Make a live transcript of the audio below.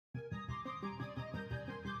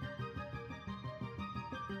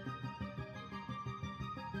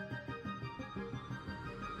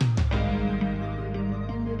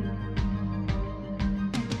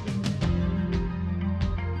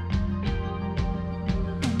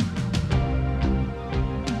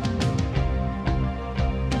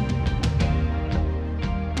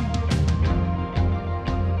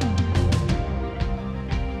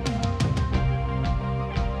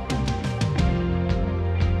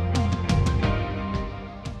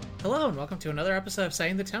Hello and welcome to another episode of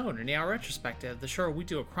Setting the Tone, an ER Retrospective, the show where we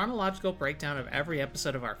do a chronological breakdown of every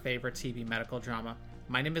episode of our favorite TV medical drama.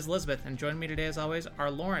 My name is Elizabeth, and joining me today as always are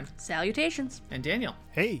Lauren. Salutations. And Daniel.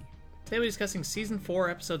 Hey. Today we're discussing Season 4,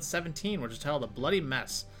 Episode 17, which is titled A Bloody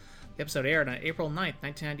Mess. The episode aired on April 9th,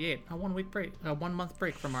 1998, a 1 month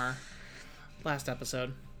break from our last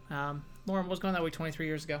episode. Lauren, what was going on that week 23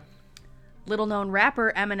 years ago? Little known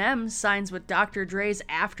rapper Eminem signs with Dr. Dre's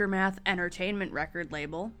Aftermath Entertainment record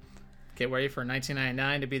label. Get ready for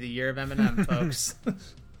 1999 to be the year of Eminem, folks.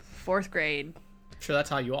 4th grade. Sure, that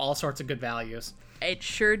taught you all sorts of good values. It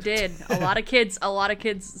sure did. A lot of kids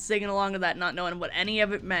singing along with that, not knowing what any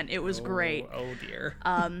of it meant. It was great. Oh dear.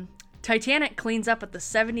 Titanic cleans up at the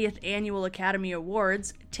 70th Annual Academy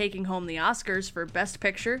Awards, taking home the Oscars for Best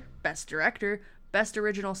Picture, Best Director, Best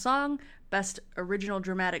Original Song, Best Original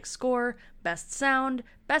Dramatic Score, Best Sound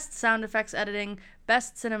Effects Editing,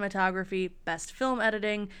 Best Cinematography, Best Film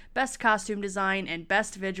Editing, Best Costume Design, and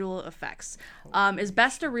Best Visual Effects. Is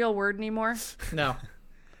best a real word anymore? No.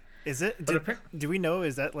 Is it? Do we know,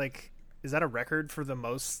 is that a record for the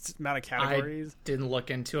most amount of categories? I didn't look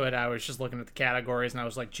into it. I was just looking at the categories, and I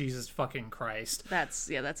was like, Jesus fucking Christ. That's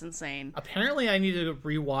insane. Apparently, I need to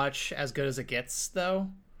rewatch As Good as It Gets, though.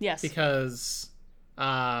 Yes. Because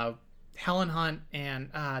Helen Hunt and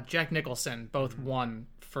Jack Nicholson both won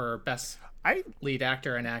for Best Lead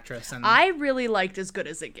Actor and Actress. And I really liked As Good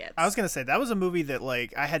as It Gets. I was going to say, that was a movie that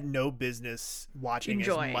I had no business watching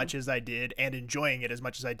Enjoying. as much as I did and enjoying it as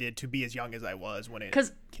much as I did to be as young as I was when it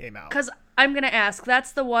came out. Because I'm going to ask,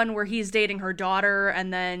 that's the one where he's dating her daughter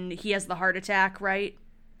and then he has the heart attack, right?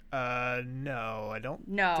 No, I don't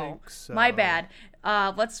think so. My bad.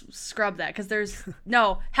 Let's scrub that because there's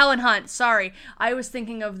no Helen Hunt. Sorry, I was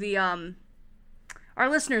thinking of the Our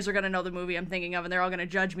listeners are gonna know the movie I'm thinking of, and they're all gonna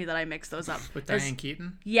judge me that I mixed those up. With Diane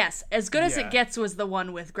Keaton. Yes, As Good as It Gets was the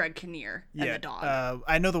one with Greg Kinnear and the dog.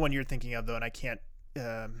 I know the one you're thinking of though, and I can't.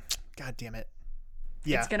 God damn it.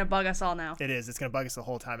 Yeah, it's gonna bug us all now. It is. It's gonna bug us the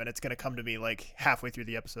whole time, and it's gonna come to me halfway through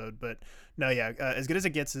the episode. But no, yeah, As Good as It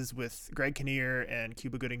Gets is with Greg Kinnear and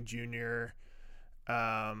Cuba Gooding Jr.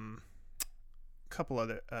 Couple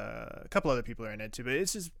other people are in it too, but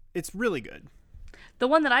it's really good. The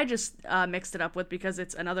one that I just mixed it up with because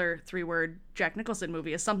it's another 3-word Jack Nicholson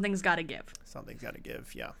movie is Something's Gotta Give. Something's Gotta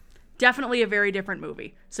Give. Yeah. Definitely a very different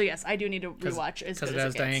movie. So yes, I do need to rewatch As Good as It Gets. Because it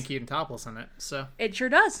has Diane Keaton topless in it. So it sure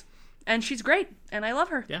does. And she's great, and I love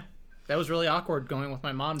her. Yeah. That was really awkward going with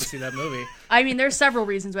my mom to see that movie. I mean, there's several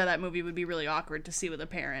reasons why that movie would be really awkward to see with a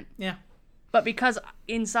parent. Yeah. But because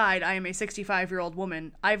inside I am a 65-year-old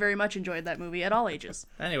woman, I very much enjoyed that movie at all ages.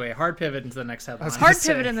 Anyway, hard pivot into the next headline.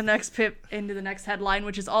 Into the next headline,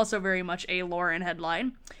 which is also very much a Lauren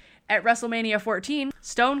headline. At WrestleMania 14,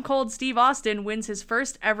 Stone Cold Steve Austin wins his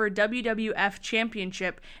first ever WWF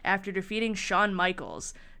Championship after defeating Shawn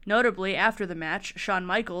Michaels. Notably, after the match, Shawn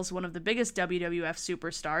Michaels, one of the biggest WWF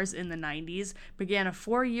superstars in the 90s, began a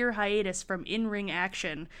 4-year hiatus from in-ring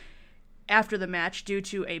action after the match due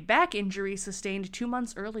to a back injury sustained 2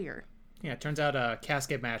 months earlier. Yeah, it turns out a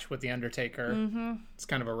casket match with The Undertaker. Mm-hmm. It's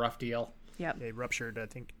kind of a rough deal. Yep. He ruptured, I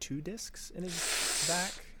think, 2 discs in his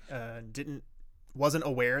back. Wasn't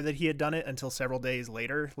aware that he had done it until several days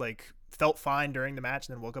later. Felt fine during the match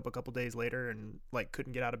and then woke up a couple days later and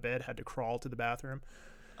couldn't get out of bed, had to crawl to the bathroom.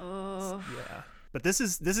 Oh. Yeah. But this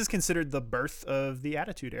is considered the birth of the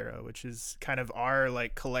Attitude Era, which is kind of our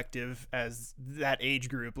collective as that age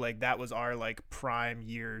group. That was our prime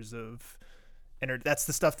years of that's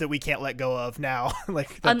the stuff that we can't let go of now.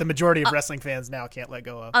 That the majority of wrestling fans now can't let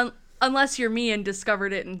go of. Unless you're me and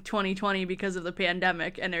discovered it in 2020 because of the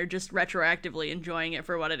pandemic and are just retroactively enjoying it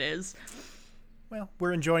for what it is. Well,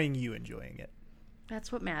 we're enjoying you enjoying it.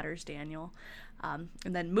 That's what matters, Daniel. And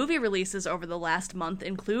then movie releases over the last month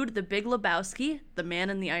include The Big Lebowski, The Man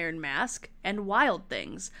in the Iron Mask, and Wild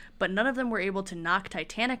Things, but none of them were able to knock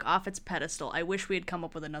Titanic off its pedestal. I wish we had come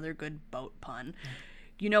up with another good boat pun.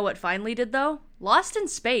 You know what finally did, though? Lost in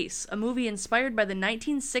Space, a movie inspired by the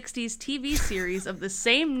 1960s TV series of the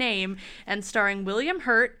same name and starring William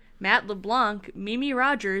Hurt, Matt LeBlanc, Mimi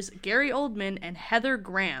Rogers, Gary Oldman, and Heather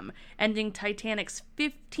Graham, ending Titanic's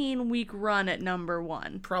 15-week run at number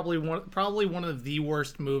 1. Probably one of the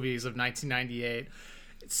worst movies of 1998.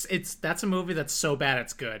 That's a movie that's so bad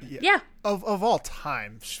it's good. Yeah. Of all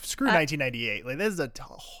time. Screw 1998.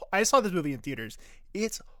 I saw this movie in theaters.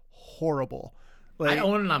 It's horrible. I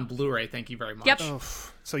own it on Blu-ray. Thank you very much. Yep.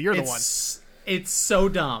 So you're the one. It's so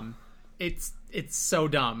dumb. It's so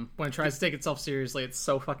dumb when it tries to take itself seriously. It's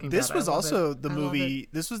so fucking. This bad. was also the movie.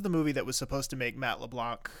 This was the movie that was supposed to make Matt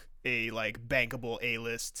LeBlanc a bankable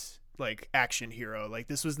A-list action hero.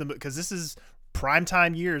 This was because this is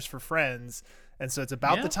primetime years for Friends. And so it's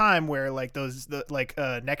about the time where like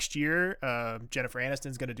next year, Jennifer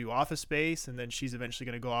Aniston's going to do Office Space, and then she's eventually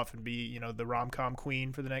going to go off and be, you know, the rom-com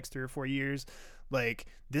queen for the next 3 or 4 years. Like,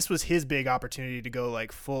 this was his big opportunity to go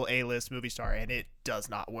like full A-list movie star, and it does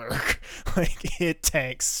not work. Like, it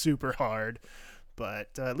tanks super hard.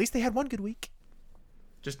 But at least they had one good week.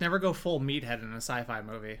 Just never go full meathead in a sci-fi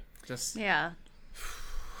movie. Just Yeah.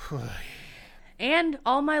 And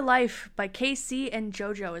All My Life by KC and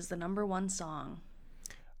JoJo is the #1 song.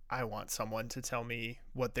 I want someone to tell me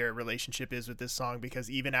what their relationship is with this song, because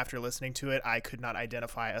even after listening to it, I could not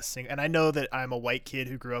identify a single. And I know that I'm a white kid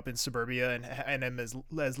who grew up in suburbia and am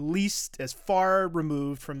as far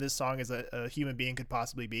removed from this song as a human being could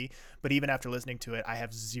possibly be. But even after listening to it, I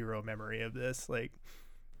have zero memory of this. Like,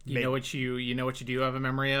 you know what you do have a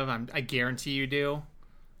memory of? I guarantee you do.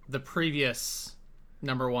 The previous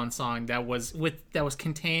 #1 song that was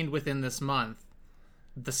contained within this month,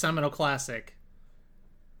 the seminal classic,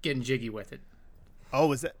 "Getting Jiggy with It." Oh,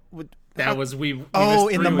 was that? That was we in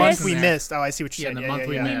the month weeks we in there. missed. Oh, I see what you're saying. In the month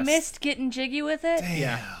we We missed. missed Getting Jiggy with It.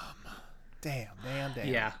 Damn.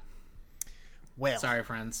 Yeah. Well, Sorry,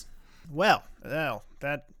 friends. Well,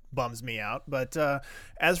 that bums me out. But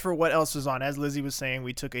as for what else was on, as Lizzie was saying,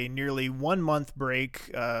 we took a nearly 1 month break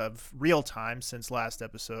of real time since last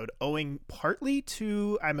episode, owing partly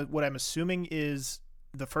to what I'm assuming is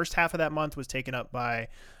the first half of that month was taken up by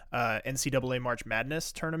NCAA March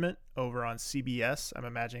Madness tournament over on CBS. I'm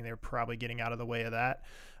imagining they're probably getting out of the way of that.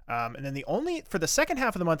 And then for the second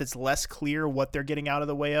half of the month, it's less clear what they're getting out of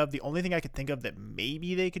the way of. The only thing I could think of that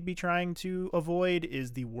maybe they could be trying to avoid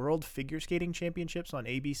is the World Figure Skating Championships on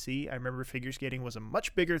ABC. I remember figure skating was a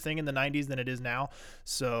much bigger thing in the 90s than it is now.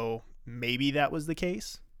 So maybe that was the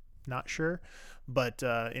case. Not sure. But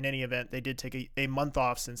in any event, they did take a month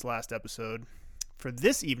off since last episode. For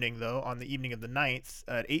this evening, though, on the evening of the 9th,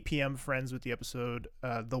 at 8 p.m., Friends with the episode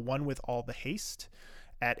The One with All the Haste.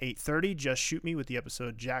 At 8:30, Just Shoot Me with the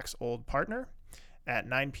episode Jack's Old Partner. At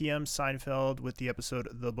 9 p.m., Seinfeld with the episode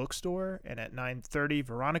The Bookstore. And at 9:30,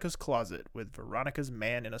 Veronica's Closet with Veronica's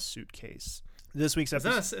Man in a Suitcase. This week's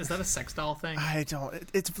episode... Is that a sex doll thing? I don't...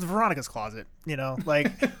 It's Veronica's Closet, you know? Like,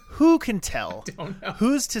 who can tell? I don't know.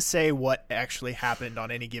 Who's to say what actually happened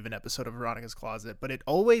on any given episode of Veronica's Closet? But it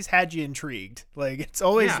always had you intrigued. Like, it's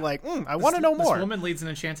always like, I want to know more. This woman leads an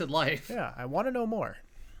enchanted life. Yeah, I want to know more.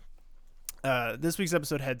 This week's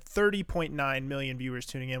episode had 30.9 million viewers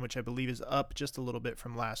tuning in, which I believe is up just a little bit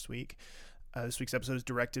from last week. This week's episode is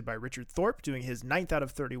directed by Richard Thorpe, doing his 9th out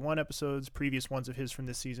of 31 episodes. Previous ones of his from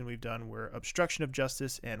this season we've done were Obstruction of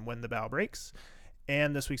Justice and When the Bow Breaks.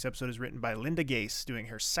 And this week's episode is written by Linda Gase, doing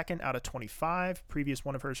her 2nd out of 25. Previous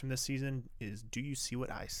one of hers from this season is Do You See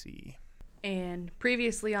What I See? And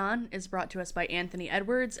Previously On is brought to us by Anthony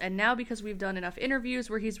Edwards, and now because we've done enough interviews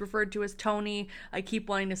where he's referred to as Tony, I keep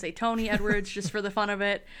wanting to say Tony Edwards just for the fun of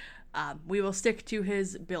it. We will stick to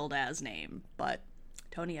his billed as name, but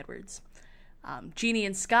Tony Edwards. Jeannie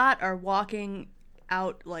and Scott are walking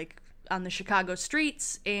out like on the Chicago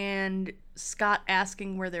streets, and Scott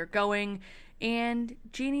asking where they're going, and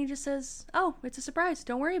Jeannie just says, "Oh, it's a surprise,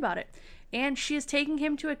 don't worry about it." And she is taking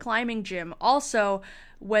him to a climbing gym. Also,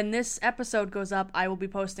 when this episode goes up, I will be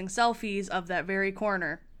posting selfies of that very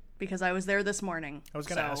corner because I was there this morning. I was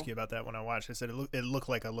going to ask you about that when I watched. I said it looked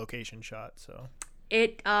like a location shot. So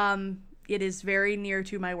it is very near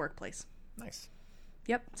to my workplace. Nice.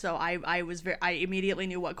 Yep. So I immediately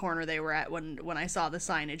knew what corner they were at when I saw the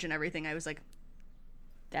signage and everything. I was like,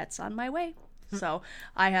 that's on my way. So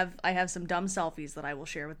I have some dumb selfies that I will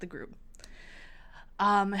share with the group.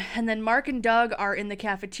 And then Mark and Doug are in the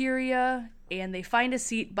cafeteria, and they find a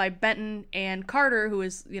seat by Benton and Carter, who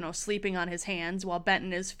is, sleeping on his hands while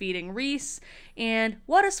Benton is feeding Reese. And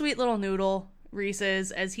what a sweet little noodle Reese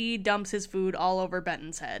is, as he dumps his food all over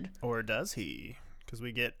Benton's head. Or does he? Because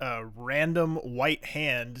we get a random white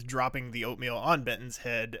hand dropping the oatmeal on Benton's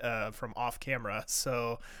head from off camera.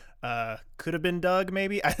 So could have been Doug,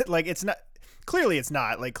 maybe. It's not. Clearly, it's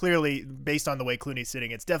not. Clearly, based on the way Clooney's sitting,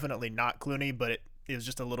 it's definitely not Clooney, but it is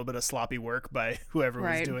just a little bit of sloppy work by whoever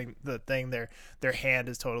was doing the thing. Their hand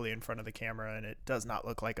is totally in front of the camera, and it does not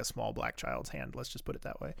look like a small black child's hand. Let's just put it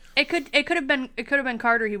that way. It could have been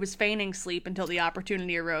Carter. He was feigning sleep until the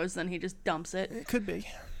opportunity arose. Then he just dumps it. It could be.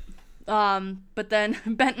 But then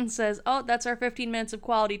Benton says, "Oh, that's our 15 minutes of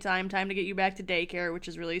quality time to get you back to daycare," which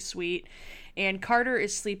is really sweet. And Carter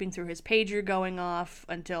is sleeping through his pager going off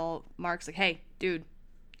until Mark's like, "Hey, dude,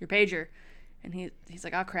 your pager." And he's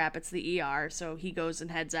like, "Oh crap, it's the ER." So he goes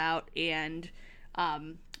and heads out, and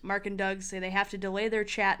Mark and Doug say they have to delay their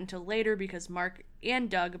chat until later because Mark and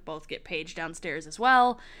Doug both get paged downstairs as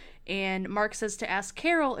well. And Mark says to ask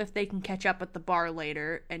Carol if they can catch up at the bar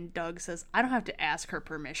later. And Doug says, I don't have to ask her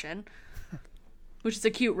permission. Which is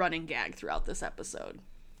a cute running gag throughout this episode.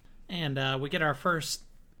 And we get our first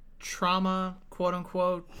trauma, quote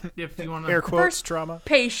unquote, if you want to. Air quotes, First trauma.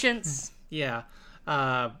 Patience. Yeah.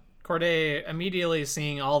 Corday immediately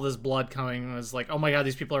seeing all this blood coming was like, oh my god,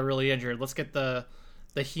 these people are really injured. Let's get the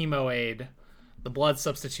hemo aid, the blood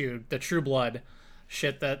substitute, the true blood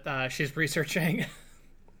shit that she's researching.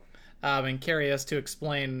 And Carrie has to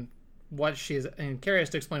explain what she's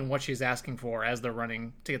asking for as they're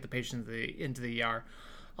running to get the patient into the ER.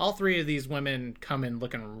 All three of these women come in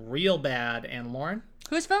looking real bad, and Lauren?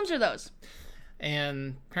 Whose films are those?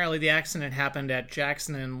 And apparently the accident happened at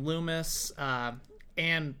Jackson and Loomis,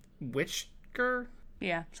 and Witchker?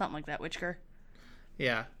 Yeah, something like that, Witchker.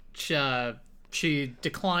 Yeah. She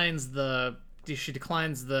declines the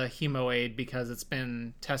hemo aid because it's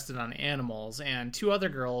been tested on animals, and two other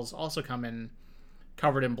girls also come in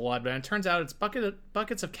covered in blood, but it turns out it's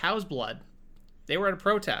buckets of cow's blood. They were at a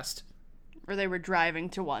protest. Or they were driving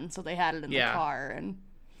to one, so they had it in the car, and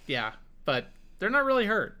yeah, but they're not really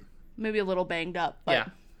hurt. maybe a little banged up, but Yeah.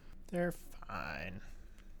 They're fine.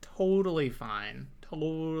 Totally fine.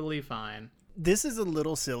 This is a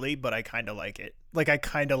little silly, but I kind of like it. Like, I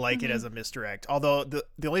kind of like it as a misdirect. Although the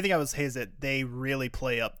only thing I would say is that they really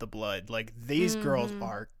play up the blood. Like, these girls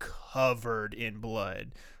are covered in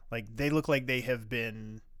blood. Like, they look like they have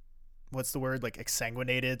been, what's the word? Like,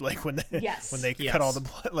 exsanguinated. Like, when they, Yes. when they cut all the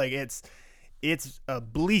blood. Like, it's a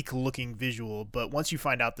bleak looking visual, but once you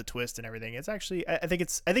find out the twist and everything, it's actually, I think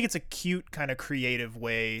it's a cute kind of creative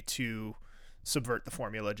way to subvert the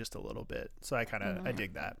formula just a little bit. So I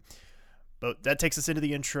dig that. But that takes us into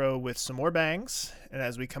the intro with some more bangs. And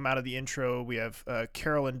as we come out of the intro, we have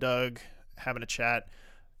Carol and Doug having a chat.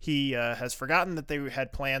 He has forgotten that they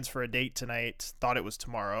had plans for a date tonight, thought it was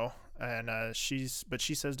tomorrow. And she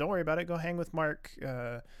says, don't worry about it. Go hang with Mark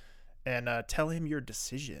and tell him your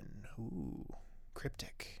decision. Ooh,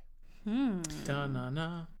 cryptic.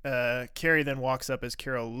 Carrie then walks up as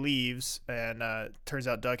Carol leaves, and turns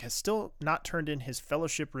out Doug has still not turned in his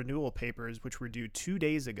fellowship renewal papers, which were due 2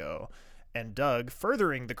 days ago. And Doug,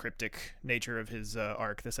 furthering the cryptic nature of his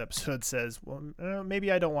arc this episode, says, well, maybe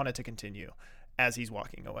I don't want it to continue, as he's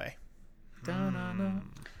walking away.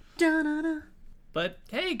 But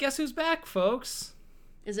hey, guess who's back, folks?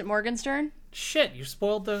 Is it Morgenstern? Shit, you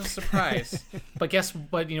spoiled the surprise. But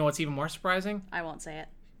you know what's even more surprising? I won't say it.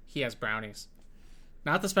 He has brownies.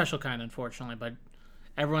 Not the special kind, unfortunately, but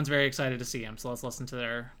everyone's very excited to see him, so let's listen to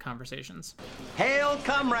their conversations. Hail,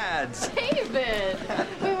 comrades! David!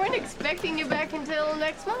 We weren't expecting you back until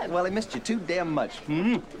next month. Well, I missed you too damn much.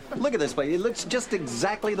 Look at this place. It looks just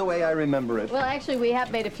exactly the way I remember it. Well, actually, we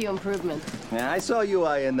have made a few improvements. Yeah, I saw you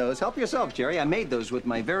eyeing those. Help yourself, Jerry. I made those with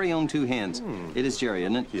my very own two hands. It is Jerry,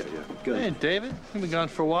 isn't it? Yeah. Good. Hey, David, you've been gone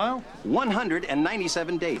for a while.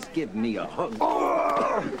 197 days. Give me a hug.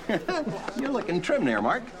 You're looking trim there,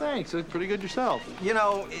 Mark. Thanks. You look pretty good yourself. You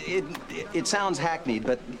know, it sounds hackneyed,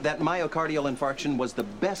 but that myocardial infarction was the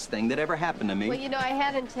best thing that ever happened to me. Well, you know, I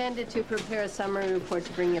had intended to prepare a summary report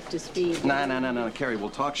to bring you up to speed. No, Carrie, we'll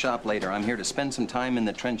talk shop later. I'm here to spend some time in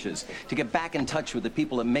the trenches, to get back in touch with the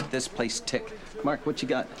people that make this place tick. Mark, what you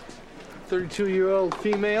got? 32-year-old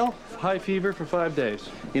female, high fever for 5 days.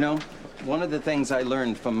 You know, one of the things I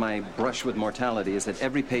learned from my brush with mortality is that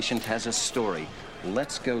every patient has a story.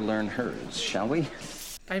 Let's go learn hers, shall we?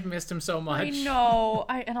 I've missed him so much. I know.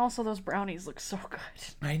 And also those brownies look so good.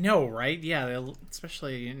 I know, right? Yeah,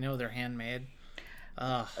 especially, they're handmade.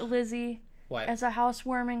 Lizzie, What? as a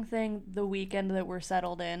housewarming thing, the weekend that we're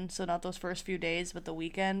settled in, so not those first few days, but the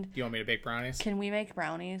weekend, Do you want me to bake brownies? can we make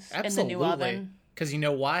brownies Absolutely. in the new oven? Because you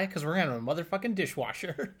know why? Because we're going to have a motherfucking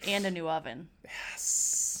dishwasher. And a new oven.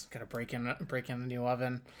 Yes. Gotta break in the new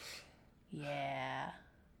oven. Yeah.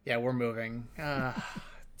 Yeah, we're moving.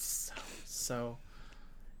 So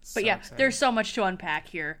But yeah, exciting. there's so much to unpack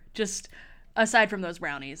here. Just aside from those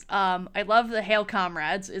brownies. I love the Hail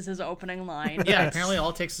Comrades is his opening line. Yeah, apparently all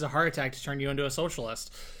it takes is a heart attack to turn you into a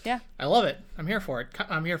socialist. Yeah. I love it. I'm here for it.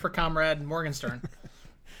 I'm here for Comrade Morgenstern.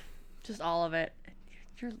 Just all of it.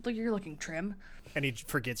 You're looking trim. And he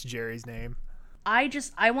forgets Jerry's name.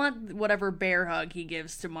 I want whatever bear hug he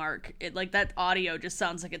gives to Mark. Like that audio just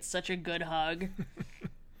sounds like it's such a good hug.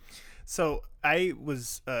 So I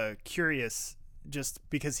was curious, just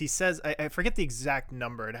because he says, I forget the exact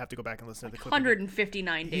number. I'd have to go back and listen to the clip.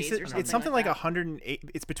 159 He days said, or something. it's something like that.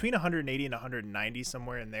 108. It's between 180 and 190,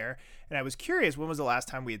 somewhere in there. And I was curious, when was the last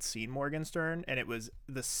time we had seen Morgenstern? And it was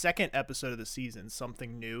the second episode of the season,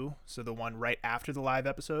 Something New. So the one right after the live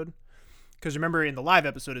episode. Because remember, in the live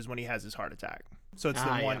episode is when he has his heart attack. So it's the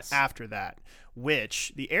one yes. after that,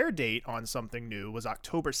 which the air date on Something New was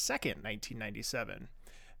October 2nd, 1997.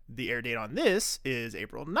 The air date on this is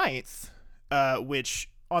April 9th, which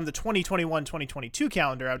on the 2021-2022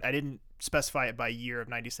 calendar, I didn't specify it by year of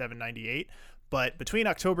 97, 98, but between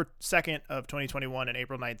October 2nd of 2021 and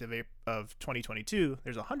April 9th of 2022,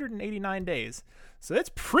 there's 189 days. So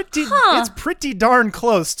it's pretty darn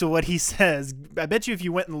close to what he says. I bet you if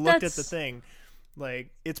you went and looked at the thing,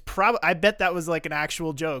 like it's I bet that was like an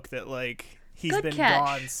actual joke that like he's been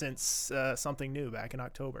gone since Something New back in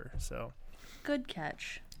October. So good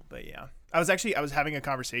catch. But yeah, I was having a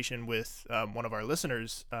conversation with one of our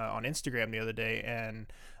listeners on Instagram the other day, and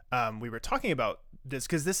we were talking about this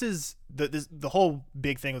because this is the whole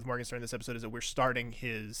big thing with Morgenstern in this episode is that we're starting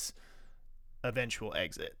his eventual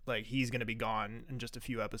exit. Like he's going to be gone in just a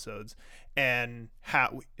few episodes, and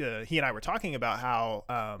how he and I were talking about how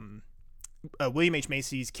William H.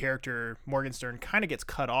 Macy's character Morgenstern kind of gets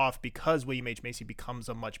cut off because William H. Macy becomes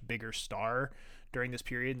a much bigger star during this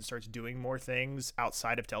period and starts doing more things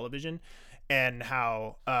outside of television, and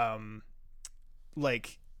how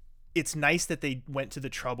like it's nice that they went to the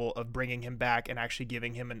trouble of bringing him back and actually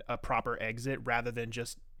giving him a proper exit rather than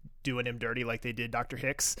just doing him dirty like they did Dr.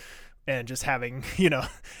 Hicks and just having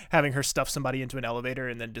her stuff somebody into an elevator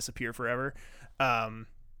and then disappear forever.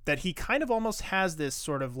 That he kind of almost has this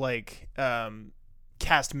sort of like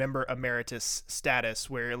cast member emeritus status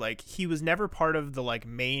where like he was never part of the like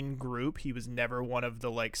main group. He was never one of the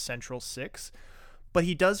like central six, but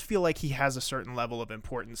he does feel like he has a certain level of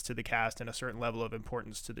importance to the cast and a certain level of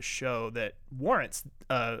importance to the show that warrants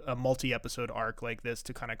a multi-episode arc like this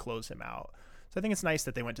to kind of close him out. So I think it's nice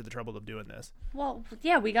that they went to the trouble of doing this. Well,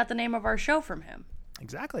 yeah, we got the name of our show from him.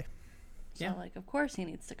 Exactly. So like of course he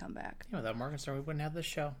needs to come back. Yeah, without Morgenstern, we wouldn't have this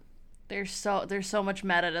show. There's so much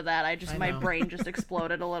meta to that. My brain just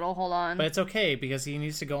exploded a little. Hold on. But it's okay because he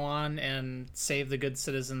needs to go on and save the good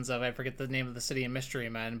citizens of, I forget the name of the city in Mystery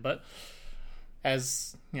Men, but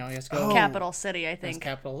as he has to go Capital City, I think.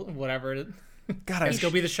 Capital, whatever. God, Let's go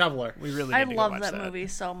be the shoveler. We really. I need to love go watch that movie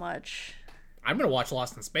so much. I'm gonna watch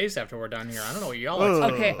Lost in Space after we're done here. I don't know what y'all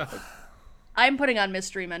like. Okay. I'm putting on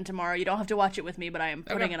Mystery Men tomorrow. You don't have to watch it with me, but I am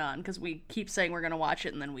putting it on because we keep saying we're going to watch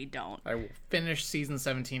it and then we don't. I will finish season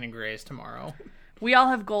 17 of Grey's tomorrow. We all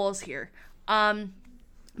have goals here. But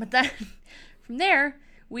then from there,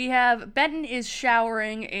 we have Benton is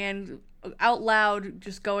showering and out loud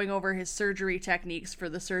just going over his surgery techniques for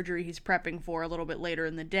the surgery he's prepping for a little bit later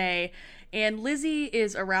in the day. And Lizzie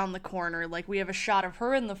is around the corner. Like, we have a shot of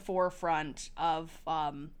her in the forefront of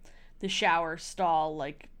the shower stall,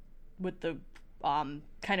 like, with the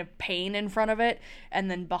kind of pane in front of it, and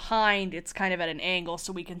then behind it's kind of at an angle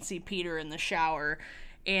so we can see Peter in the shower,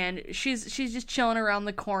 and she's just chilling around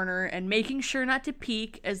the corner and making sure not to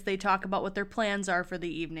peek as they talk about what their plans are for the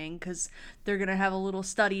evening, because they're gonna have a little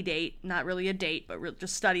study date, not really a date, but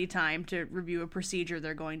just study time to review a procedure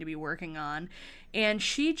they're going to be working on. And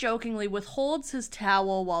she jokingly withholds his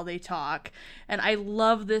towel while they talk. And I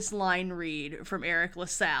love this line read from Eric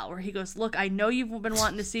LaSalle, where he goes, "Look, I know you've been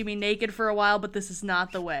wanting to see me naked for a while, but this is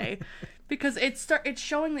not the way." Because it's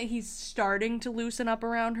showing that he's starting to loosen up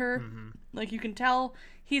around her. Mm-hmm. Like, you can tell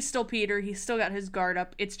he's still Peter. He's still got his guard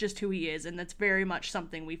up. It's just who he is. And that's very much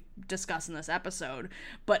something we discuss in this episode.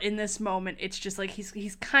 But in this moment, it's just like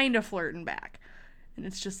he's kind of flirting back. And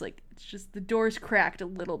it's just the door's cracked a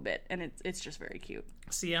little bit, and it's just very cute.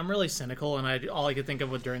 See, I'm really cynical, and all I could think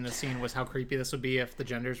of during this scene was how creepy this would be if the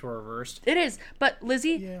genders were reversed. It is, but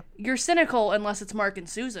Lizzie, you're cynical unless it's Mark and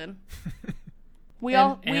Susan.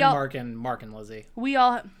 Mark and Lizzie. We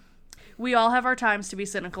all have our times to be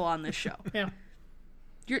cynical on this show. Yeah.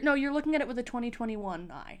 You're looking at it with a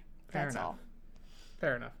 2021 eye. That's all.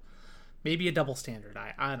 Fair enough. Maybe a double standard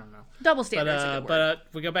eye. I don't know. Double standard is a good word. But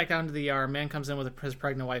we go back down to the ER. Man comes in with his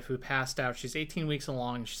pregnant wife who passed out. She's 18 weeks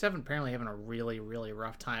along. She's apparently having a really, really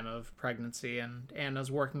rough time of pregnancy, and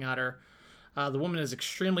Anna's working on her. The woman is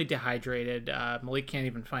extremely dehydrated. Malik can't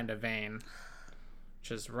even find a vein,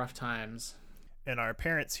 which is rough times. And our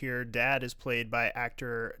parents here, Dad is played by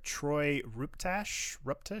actor Troy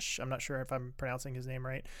Ruptash. I'm not sure if I'm pronouncing his name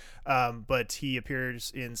right. But he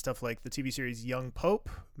appears in stuff like the TV series Young Pope,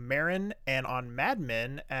 Marin, and on Mad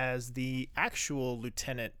Men as the actual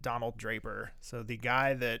Lieutenant Donald Draper. So the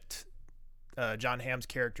guy that John Hamm's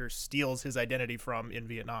character steals his identity from in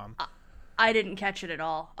Vietnam. I didn't catch it at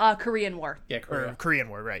all. Korean War. Yeah, Korean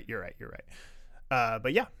War, right. You're right.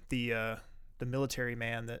 But yeah, the military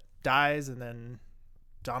man that dies, and then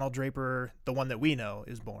Donald Draper, the one that we know,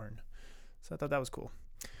 is born. So I thought that was cool.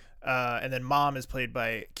 And then Mom is played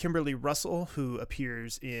by Kimberly Russell, who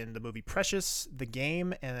appears in the movie Precious, The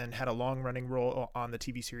Game, and then had a long-running role on the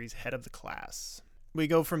TV series Head of the Class. We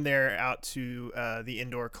go from there out to the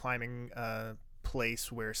indoor climbing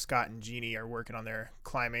place where Scott and Jeannie are working on their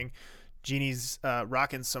climbing. Jeannie's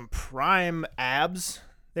rocking some prime abs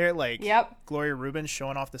there, like Gloria Rubin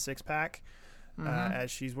showing off the six-pack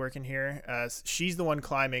as she's working here. She's the one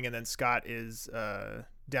climbing, and then Scott is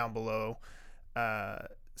down below.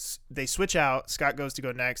 They switch out. Scott goes to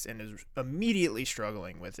go next and is immediately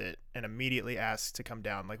struggling with it and immediately asks to come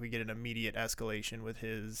down. Like, we get an immediate escalation with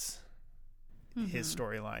his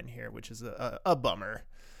storyline here, which is a bummer.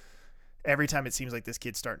 Every time it seems like this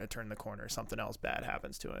kid's starting to turn the corner, something else bad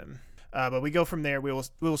happens to him. But we go from there. We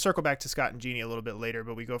will circle back to Scott and Jeannie a little bit later,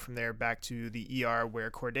 but we go from there back to the ER where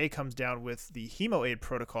Corday comes down with the HemoAid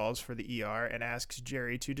protocols for the ER and asks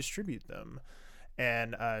Jerry to distribute them.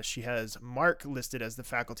 And she has Mark listed as the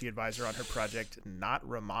faculty advisor on her project, not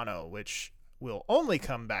Romano, which will only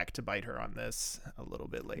come back to bite her on this a little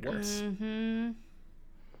bit later. Mm-hmm.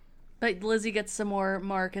 But Lizzie gets some more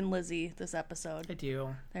Mark and Lizzie this episode. I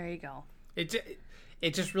do. There you go.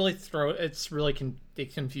 It just really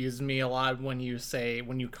it confused me a lot when you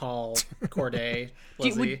call Corday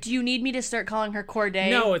Lizzie. Do you need me to start calling her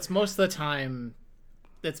Corday? No, it's most of the time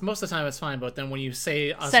it's fine, but then when you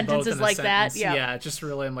say us sentences both in like a sentence, that, yeah, it just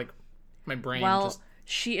really, I'm like, my brain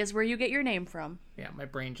she is where you get your name from. Yeah, my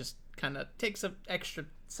brain just kind of takes an extra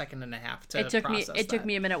second and a half to process It took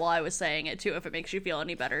me a minute while I was saying it too, if it makes you feel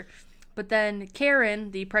any better. But then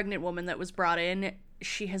Karen, the pregnant woman that was brought in,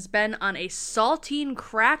 she has been on a saltine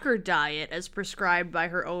cracker diet as prescribed by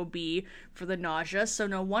her OB for the nausea, so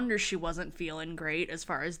no wonder she wasn't feeling great as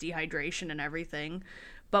far as dehydration and everything.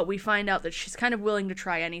 But we find out that she's kind of willing to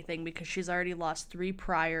try anything because she's already lost 3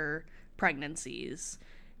 prior pregnancies.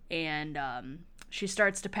 And she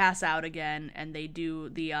starts to pass out again, and they do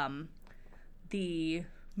the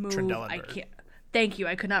move. Trendelenburg. Thank you.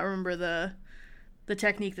 I could not remember the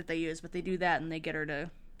technique that they use, but they do that and they get her to,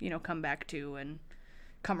 come back to and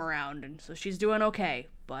come around. And so she's doing okay,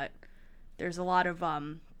 but there's a lot of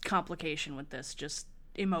complication with this, just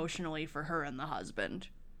emotionally for her and the husband.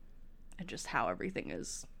 And just how everything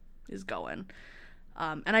is going.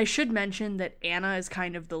 And I should mention that Anna is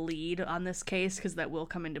kind of the lead on this case because that will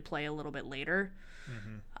come into play a little bit later.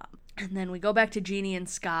 Mm-hmm. And then we go back to Jeannie and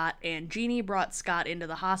Scott, and Jeannie brought Scott into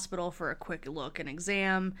the hospital for a quick look and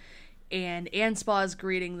exam, and Anspa is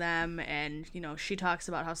greeting them, and, she talks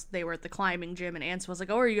about how they were at the climbing gym, and Anspa's like,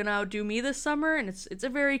 oh, are you going to outdo me this summer? And it's a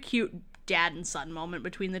very cute dad and son moment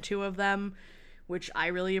between the two of them, which I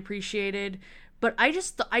really appreciated. But I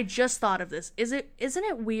just thought of this. Isn't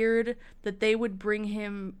it weird that they would bring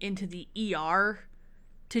him into the ER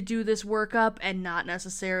to do this workup and not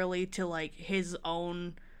necessarily to, like, his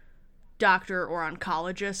own doctor or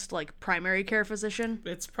oncologist, like primary care physician?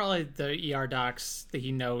 It's probably the ER docs that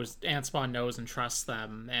he knows, Anspawn knows and trusts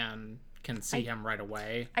them and can see him right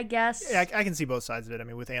away. I guess. Yeah, I can see both sides of it. I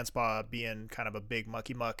mean, with Anspaw being kind of a big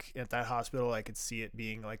mucky muck at that hospital, I could see it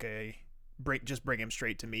being like just bring him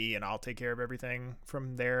straight to me and I'll take care of everything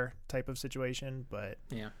from there type of situation, but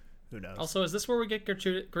yeah, who knows. Also, is this where we get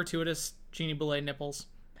gratuitous Jeannie Boulay nipples?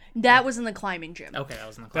 That was in the climbing gym. Okay, that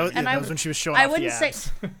was in the climbing gym. That was when she was showing off the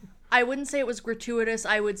abs. I wouldn't say it was gratuitous.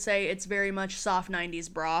 I would say it's very much soft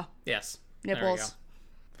 90s bra. Yes. Nipples.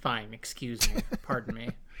 Fine, excuse me. Pardon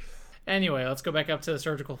me. Anyway, let's go back up to the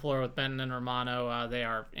surgical floor with Benton and Romano. They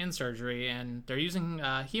are in surgery, and they're using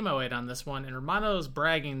HemoAid on this one, and Romano's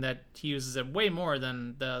bragging that he uses it way more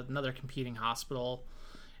than another competing hospital,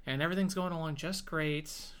 and everything's going along just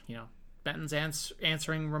great. Benton's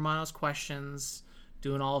answering Romano's questions,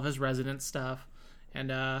 doing all of his resident stuff, and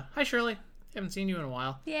hi, Shirley. Haven't seen you in a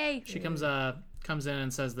while. Yay. She comes in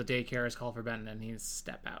and says the daycare is called for Benton, and he needs to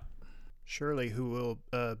step out. Shirley, who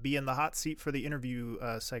will be in the hot seat for the interview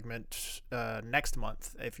segment next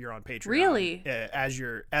month if you're on Patreon. Really?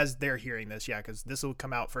 As they're hearing this, yeah, because this will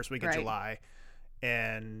come out first week of July,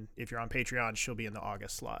 and if you're on Patreon, she'll be in the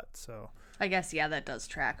August slot. So I guess that does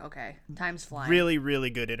track. Okay, time's flying. Really, really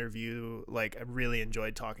good interview. Like, I really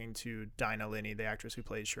enjoyed talking to Dinah Linney, the actress who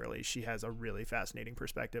plays Shirley. She has a really fascinating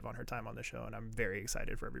perspective on her time on the show, and I'm very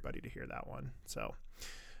excited for everybody to hear that one. So.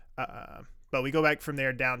 But we go back from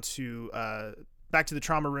there down to back to the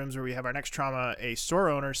trauma rooms where we have our next trauma. A store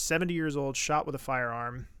owner, 70 years old, shot with a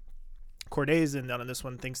firearm. Corday on this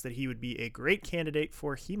one thinks that he would be a great candidate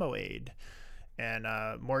for HemoAid. And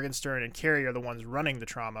Morgenstern and Carey are the ones running the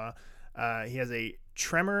trauma. He has a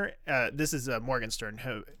tremor. This is Morgenstern,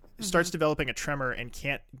 who starts developing a tremor and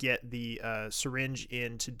can't get the syringe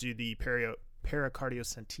in to do the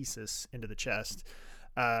pericardiocentesis into the chest.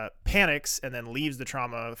 panics and then leaves the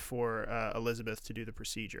trauma for Elizabeth to do the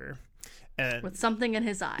procedure. And With something in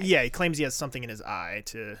his eye. yeah, he claims he has something in his eye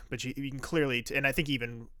but you can clearly, and I think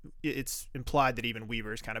even it's implied that even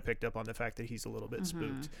Weaver's kind of picked up on the fact that he's a little bit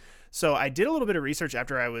spooked. So I did a little bit of research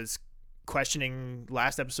after I was questioning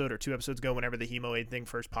last episode or 2 episodes ago, whenever the hemoaid thing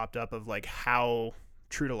first popped up, of like how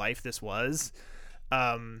true to life this was.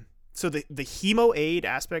 So the hemoaid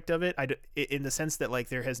aspect of it, in the sense that like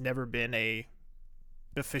there has never been a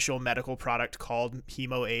official medical product called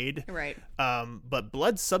hemoaid, Right. but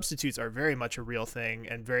blood substitutes are very much a real thing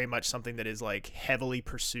and very much something that is like heavily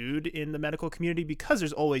pursued in the medical community because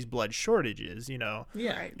there's always blood shortages, you know.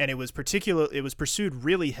 Yeah. Right. And it was pursued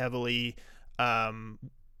really heavily around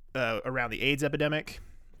the AIDS epidemic.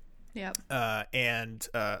 Yep. And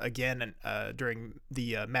again, during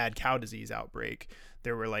the mad cow disease outbreak,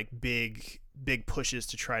 there were like big pushes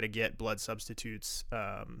to try to get blood substitutes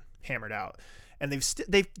hammered out, and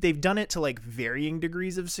they've done it to like varying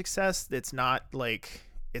degrees of success. It's not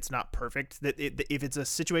perfect. If it's a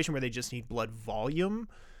situation where they just need blood volume,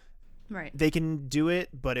 Right. they can do it.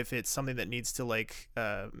 But if it's something that needs to like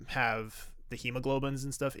have the hemoglobins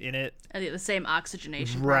and stuff in it, And the same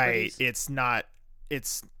oxygenation right, properties. it's not.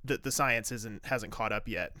 It's the science hasn't caught up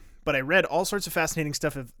yet. But I read all sorts of fascinating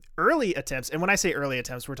stuff of early attempts, and when I say early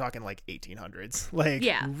attempts, we're talking like 1800s, like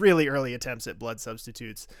really early attempts at blood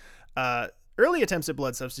substitutes. Early attempts at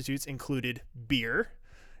blood substitutes included beer,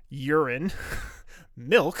 urine,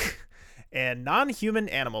 milk, and non-human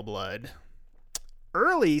animal blood.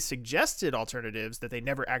 Early suggested alternatives that they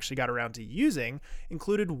never actually got around to using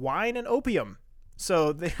included wine and opium.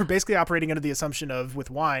 So they were basically operating under the assumption of,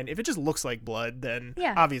 with wine, if it just looks like blood, then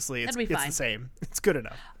obviously it's the same. It's good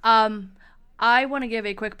enough. I want to give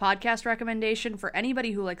a quick podcast recommendation for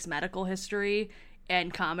anybody who likes medical history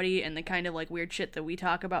and comedy and the kind of like weird shit that we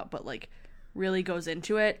talk about, but like really goes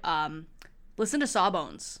into it. Listen to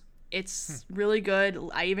Sawbones. It's really good.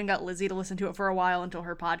 I even got Lizzie to listen to it for a while until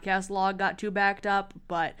her podcast log got too backed up,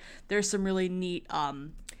 but there's some really neat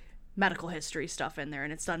medical history stuff in there,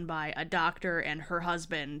 and it's done by a doctor and her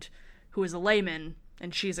husband who is a layman,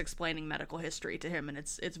 and she's explaining medical history to him, and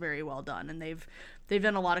it's very well done. And they've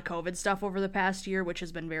done a lot of COVID stuff over the past year, which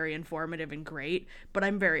has been very informative and great, but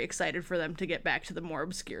I'm very excited for them to get back to the more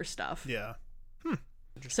obscure stuff. Yeah.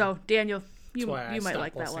 So Daniel, you That's why I might stopped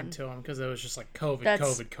like that listening one to him, because it was just like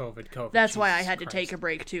COVID. That's why I Jesus had to Christ. take a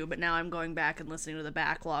break too, but now I'm going back and listening to the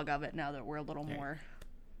backlog of it now that we're a little more.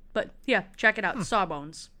 But yeah, check it out.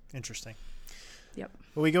 Sawbones. Interesting. Yep.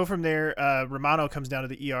 Well, we go from there. Romano comes down to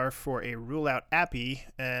the ER for a rule-out appy,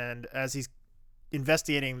 and as he's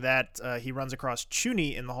investigating that, he runs across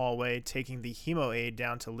Chuni in the hallway, taking the hemoaid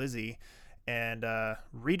down to Lizzie, and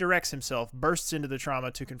redirects himself, bursts into the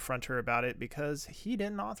trauma to confront her about it because he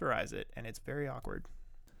didn't authorize it, and it's very awkward.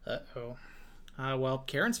 Uh-oh. Well,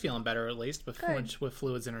 Karen's feeling better, at least, with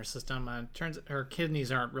fluids in her system. Turns her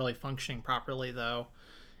kidneys aren't really functioning properly, though,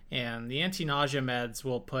 and the anti-nausea meds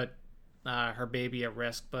will put her baby at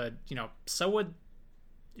risk, but, so would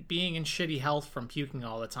being in shitty health from puking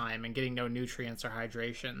all the time and getting no nutrients or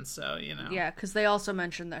hydration, so, Yeah, because they also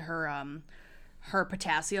mentioned that her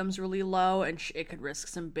potassium's really low, and it could risk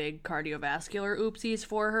some big cardiovascular oopsies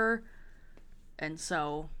for her. And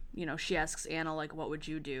so, she asks Anna, like, what would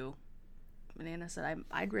you do? And Anna said,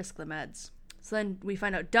 I'd risk the meds. So then we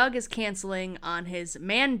find out Doug is canceling on his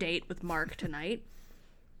man date with Mark tonight.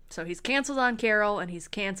 So he's canceled on Carol, and he's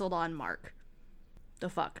canceled on Mark. The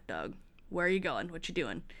fuck, Doug? Where are you going? What you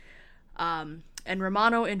doing? And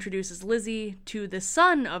Romano introduces Lizzie to the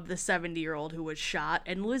son of the 70-year-old who was shot,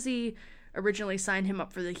 and Lizzie originally signed him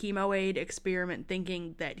up for the hemoaid experiment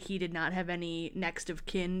thinking that he did not have any next of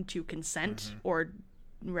kin to consent, or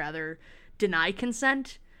rather deny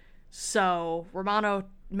consent. So Romano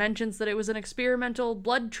mentions that it was an experimental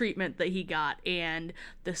blood treatment that he got, and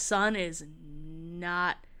the son is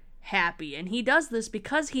not happy. And he does this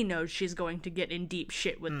because he knows she's going to get in deep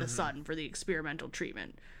shit with the son for the experimental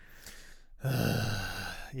treatment.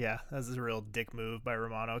 Yeah, that's a real dick move by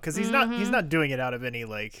Romano, because he's not doing it out of any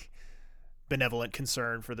like benevolent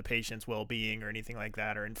concern for the patient's well-being or anything like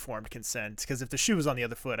that, or informed consent. Because if the shoe was on the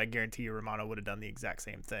other foot, I guarantee you Romano would have done the exact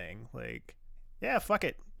same thing. Like, yeah, fuck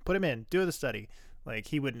it, put him in, do the study. Like,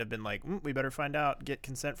 he wouldn't have been like, we better find out, get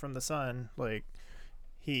consent from the son. Like,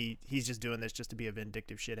 he's just doing this just to be a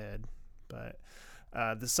vindictive shithead. But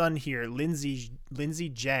the son here, Lindsay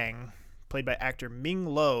Zhang, played by actor Ming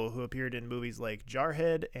Lo, who appeared in movies like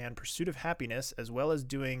Jarhead and Pursuit of Happiness, as well as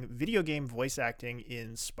doing video game voice acting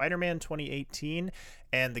in Spider-Man 2018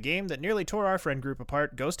 and the game that nearly tore our friend group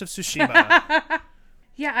apart, Ghost of Tsushima.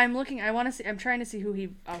 Yeah, I'm looking. I want to see. I'm trying to see who he.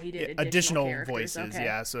 Oh, he did additional characters. voices. Okay.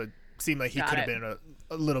 Yeah, so it seemed like he could have been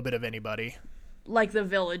a little bit of anybody. Like the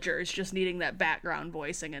villagers, just needing that background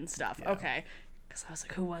voicing and stuff. Yeah. Okay, because I was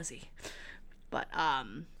like, who was he? But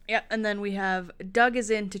yeah. And then we have Doug is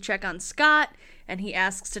in to check on Scott, and he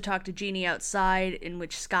asks to talk to Jeannie outside, in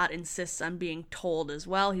which Scott insists on being told as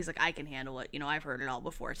well. He's like, I can handle it. You know, I've heard it all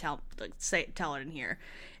before. Tell it in here.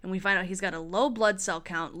 And we find out he's got a low blood cell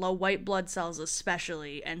count, low white blood cells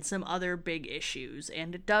especially, and some other big issues.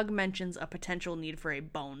 And Doug mentions a potential need for a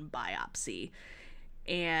bone biopsy.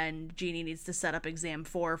 And Jeannie needs to set up exam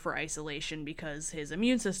 4 for isolation because his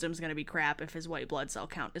immune system's going to be crap if his white blood cell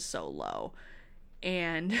count is so low.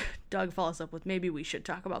 And Doug follows up with, maybe we should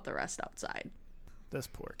talk about the rest outside. This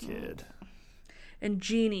poor kid. And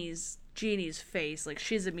Jeannie's face, like,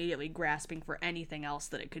 she's immediately grasping for anything else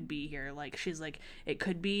that it could be here. Like, she's like, it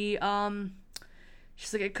could be,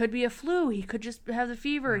 she's like, it could be a flu. He could just have the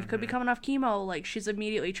fever. He could be coming off chemo. Like, she's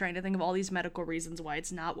immediately trying to think of all these medical reasons why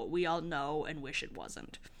it's not what we all know and wish it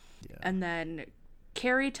wasn't. Yeah. And then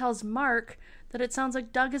Carrie tells Mark that it sounds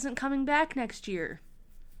like Doug isn't coming back next year.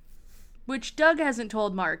 Which Doug hasn't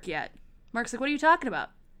told Mark yet. Mark's like, what are you talking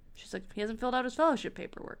about? She's like, he hasn't filled out his fellowship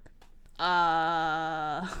paperwork.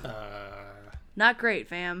 Not great,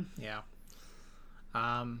 fam. Yeah.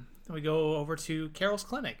 Then we go over to Carol's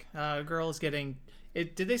clinic. A girl is getting...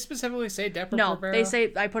 Did they specifically say Depo-Provera? No, they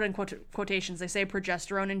say, I put in quotations, they say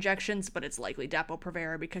progesterone injections, but it's likely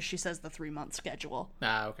Depo-Provera because she says the 3-month schedule.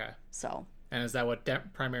 Ah, okay. So... And is that what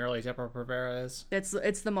primarily Depo-Provera is?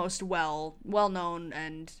 It's the most well-known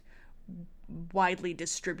and widely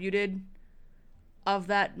distributed of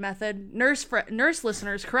that method. Nurse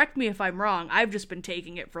listeners, correct me if I'm wrong. I've just been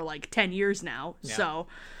taking it for like 10 years now. Yeah. So,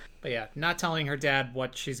 but yeah, not telling her dad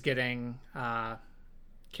what she's getting.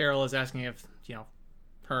 Carol is asking if,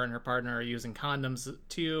 her and her partner are using condoms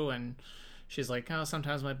too, and she's like, oh,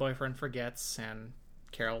 sometimes my boyfriend forgets, and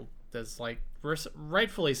Carol is like,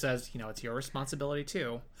 rightfully says, it's your responsibility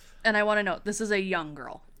too. And I want to note, this is a young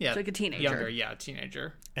girl. Yeah. It's like a teenager. Younger, yeah,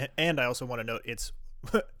 teenager. And I also want to note it's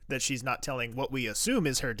that she's not telling what we assume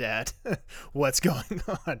is her dad what's going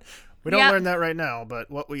on. We don't learn that right now,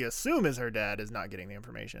 but what we assume is her dad is not getting the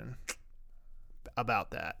information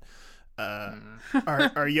about that.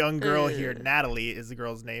 Our young girl here, Natalie, is the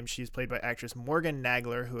girl's name. She's played by actress Morgan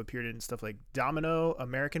Nagler, who appeared in stuff like Domino,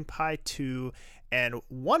 American Pie 2, and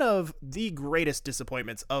one of the greatest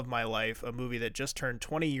disappointments of my life, a movie that just turned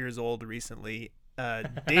 20 years old recently,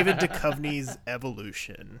 David Duchovny's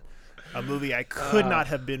Evolution. A movie I could not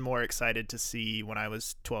have been more excited to see when I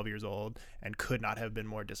was 12 years old and could not have been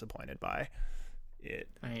more disappointed by it.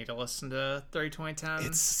 I need to listen to 30-20-10.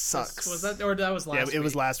 It sucks. Was that, or that was last week? Yeah, it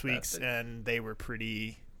was last week's, and they were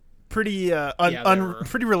pretty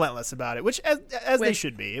relentless about it, which as they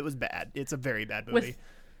should be. It was bad. It's a very bad movie.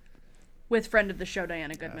 With friend of the show,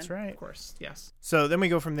 Diana Goodman. That's right. Of course, yes. So then we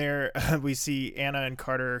go from there. We see Anna and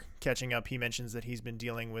Carter catching up. He mentions that he's been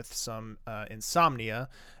dealing with some insomnia,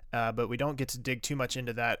 but we don't get to dig too much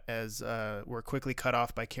into that as we're quickly cut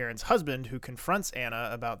off by Karen's husband, who confronts Anna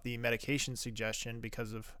about the medication suggestion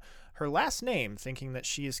because of her last name, thinking that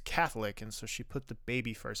she is Catholic, and so she put the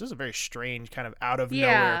baby first. This is a very strange kind of out of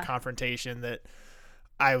nowhere confrontation that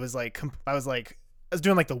I was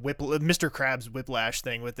doing like the Mr. Krabs whiplash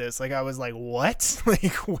thing with this. Like, I was like, what?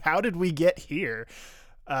 Like, how did we get here?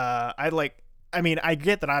 I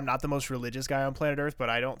get that I'm not the most religious guy on planet Earth, but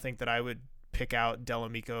I don't think that I would pick out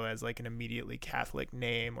Delamico as like an immediately Catholic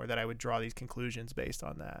name, or that I would draw these conclusions based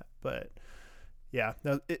on that. But yeah,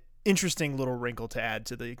 interesting little wrinkle to add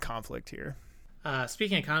to the conflict here.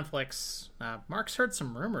 Speaking of conflicts, Mark's heard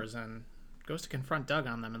some rumors and goes to confront Doug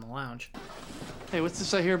on them in the lounge. Hey, what's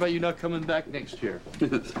this I hear about you not coming back next year?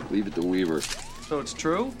 Leave it to Weaver. So it's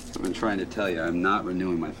true? I've been trying to tell you, I'm not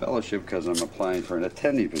renewing my fellowship because I'm applying for an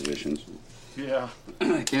attending position. Yeah.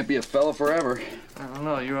 I can't be a fellow forever. I don't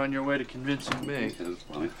know. You're on your way to convincing me. That's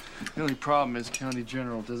funny. The only problem is County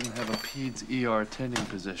General doesn't have a PEDS ER attending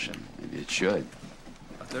position. Maybe it should.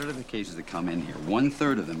 A third of the cases that come in here,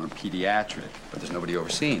 1/3 of them are pediatric, but there's nobody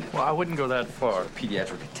overseeing it. Well, I wouldn't go that far.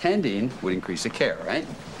 Pediatric attending would increase the care, right?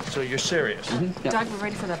 So you're serious? Mm-hmm. Yeah. Doug, we're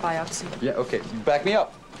ready for that biopsy. Yeah, okay. You back me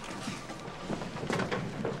up.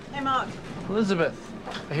 Hey, Mark. Elizabeth,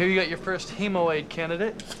 I hear you got your first hemo-aid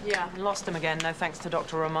candidate. Yeah, lost him again, no thanks to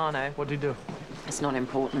Dr. Romano. What'd he do? It's not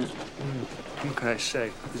important. What can I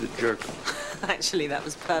say? He's a jerk. Actually, that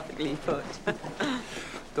was perfectly put.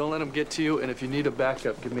 Don't let him get to you, and if you need a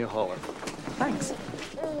backup, give me a holler. Thanks.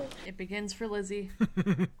 It begins for Lizzie.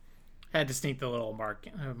 I had to sneak the little Mark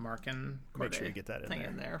and Make sure you get that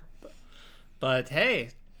in there. But hey,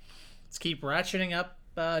 let's keep ratcheting up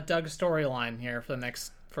Doug's storyline here for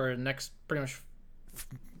next pretty much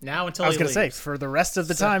now until I was he gonna say leaves. for the rest of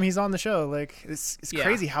the time he's on the show. Like it's Yeah.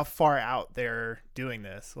 crazy how far out they're doing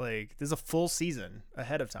this. Like there's a full season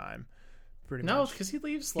ahead of time. Pretty No, much. because he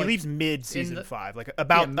leaves. He leaves mid season the- 5, like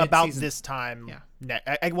about mid-season. this time.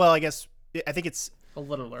 Yeah. Well, I guess I think it's a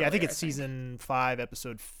little. I think earlier, it's season 5,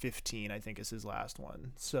 episode 15. I think is his last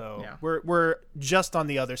one. So Yeah. we're just on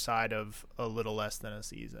the other side of a little less than a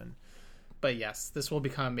season. But yes, this will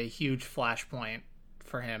become a huge flashpoint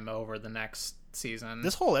for him over the next season.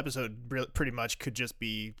 This whole episode pretty much could just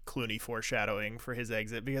be Clooney foreshadowing for his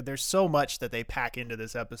exit, because there's so much that they pack into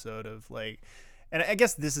this episode of like, and I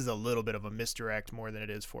guess this is a little bit of a misdirect more than it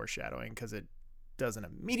is foreshadowing, because it doesn't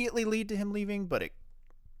immediately lead to him leaving, but it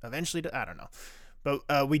eventually, I don't know.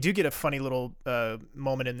 But we do get a funny little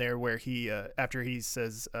moment in there where he, after he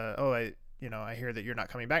says, I hear that you're not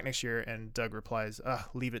coming back next year, and Doug replies,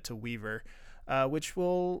 leave it to Weaver. Which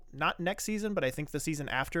will, not next season, but I think the season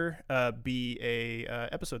after, be a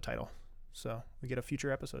episode title. So we get a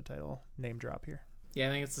future episode title name drop here. Yeah,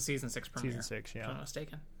 I think it's the season 6 premiere. Season 6, yeah. If I'm not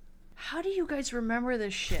mistaken. How do you guys remember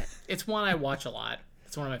this shit? It's one I watch a lot.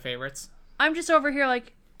 It's one of my favorites. I'm just over here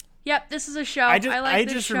like, yep, this is a show. I like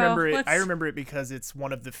this show. Remember it. Let's- I remember it because it's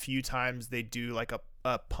one of the few times they do like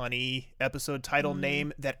a punny episode title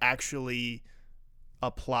name that actually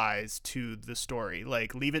applies to the story.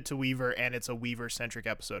 Like leave it to Weaver, and it's a Weaver centric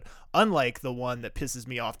episode, unlike the one that pisses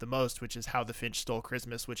me off the most, which is How the Finch Stole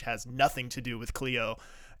Christmas, which has nothing to do with Cleo,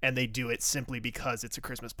 and they do it simply because it's a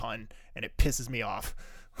Christmas pun, and it pisses me off.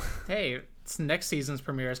 Hey, it's next season's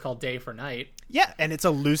premiere is called Day for Night. Yeah, and it's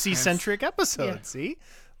a Lucy centric episode. Yeah. See,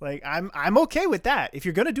 like I'm okay with that. If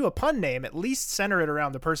you're gonna do a pun name, at least center it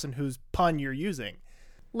around the person whose pun you're using.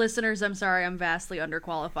 Listeners, I'm sorry, I'm vastly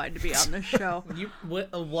underqualified to be on this show.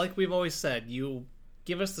 Like we've always said, you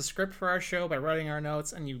give us the script for our show by writing our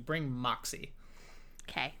notes, and you bring moxie.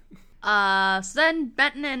 Okay. So then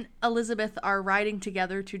Benton and Elizabeth are riding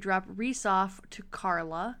together to drop Reese off to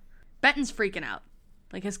Carla. Benton's freaking out.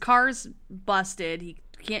 Like his car's busted.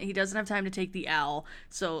 He doesn't have time to take the L.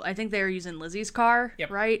 So I think they're using Lizzie's car,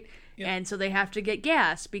 right? Yep. And so they have to get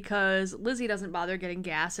gas because Lizzie doesn't bother getting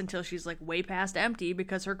gas until she's like way past empty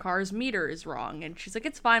because her car's meter is wrong. And she's like,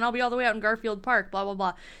 it's fine, I'll be all the way out in Garfield Park, blah, blah,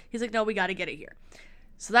 blah. He's like, no, we got to get it here.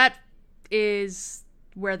 So that is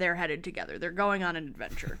where they're headed together. They're going on an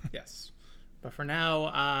adventure. Yes. But for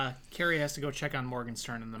now, Carrie has to go check on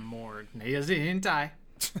Morgenstern in the morgue. He didn't die.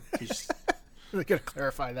 We gotta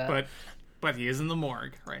clarify that. But he is in the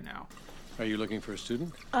morgue right now. Are you looking for a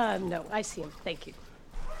student? No, I see him. Thank you.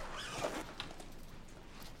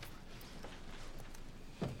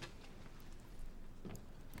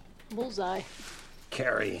 Bullseye.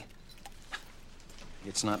 Carrie.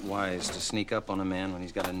 It's not wise to sneak up on a man when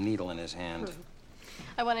he's got a needle in his hand.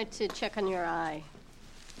 I wanted to check on your eye.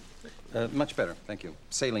 Much better, thank you.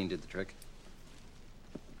 Saline did the trick.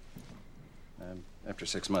 After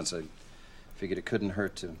 6 months, I figured it couldn't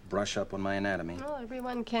hurt to brush up on my anatomy. Well,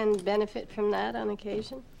 everyone can benefit from that on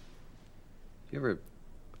occasion. Do you ever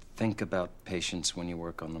think about patients when you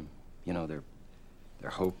work on them? You know, their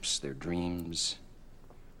hopes, their dreams.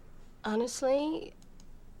 Honestly,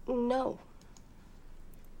 no.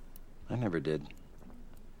 I never did.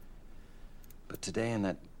 But today in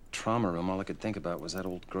that trauma room, all I could think about was that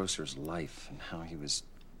old grocer's life and how he was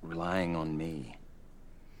relying on me.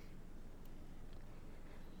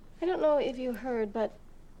 I don't know if you heard, but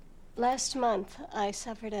last month I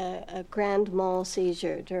suffered a grand mal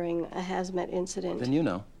seizure during a hazmat incident. Then you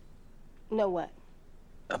know. Know what?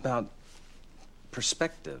 About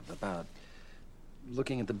perspective, about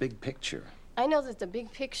looking at the big picture. I know that the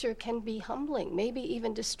big picture can be humbling, maybe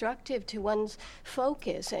even destructive to one's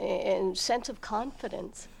focus and sense of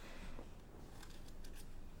confidence.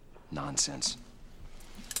 Nonsense.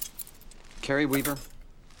 Carrie Weaver,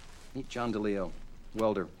 meet John DeLeo,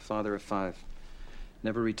 welder, father of 5.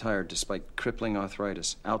 Never retired despite crippling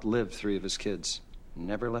arthritis. Outlived 3 of his kids.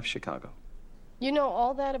 Never left Chicago. You know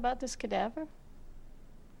all that about this cadaver?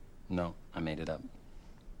 No, I made it up.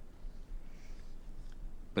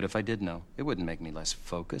 But if I did know, it wouldn't make me less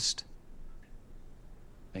focused.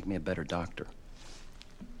 Make me a better doctor.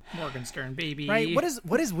 Morgenstern, baby. Right? What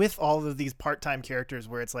is with all of these part-time characters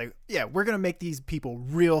where it's like, yeah, we're gonna make these people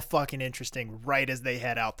real fucking interesting right as they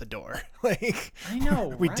head out the door. Like, I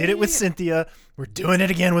know, we did it with right? Cynthia. We're doing it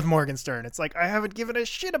again with Morgenstern. It's like I haven't given a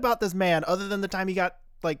shit about this man other than the time he got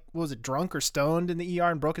like, what was it, drunk or stoned in the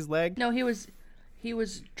ER and broke his leg. No, he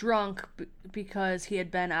was drunk because he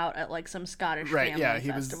had been out at like some Scottish family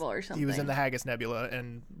festival or something. He was in the Haggis Nebula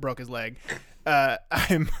and broke his leg.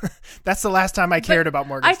 That's the last time I cared about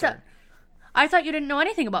Morgenstern. I thought you didn't know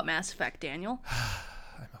anything about Mass Effect, Daniel.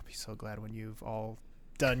 I'll be so glad when you've all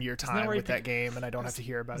done your time where you with that game and I don't have to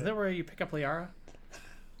hear about Is it. that where you pick up Liara?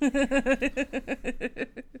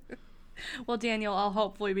 Well, Daniel, I'll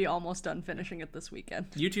hopefully be almost done finishing it this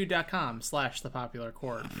weekend.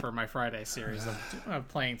 YouTube.com/thepopularcourt for my Friday series of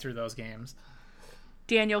playing through those games.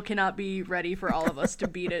 Daniel cannot be ready for all of us to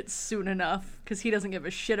beat it soon enough because he doesn't give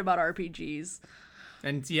a shit about RPGs.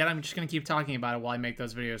 And yet I'm just going to keep talking about it while I make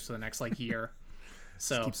those videos for the next year.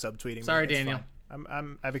 So Just keep subtweeting. Sorry, me. It's Daniel.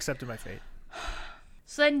 fine. I've accepted my fate.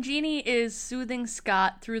 So then Jeannie is soothing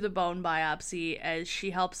Scott through the bone biopsy as she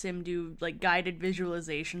helps him do guided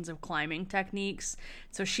visualizations of climbing techniques.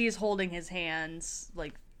 So she's holding his hands,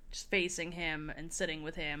 just facing him and sitting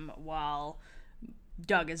with him while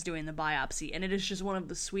Doug is doing the biopsy. And it is just one of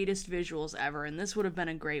the sweetest visuals ever. And this would have been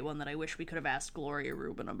a great one that I wish we could have asked Gloria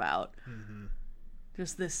Rubin about. Mm-hmm.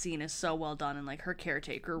 Just this scene is so well done, and her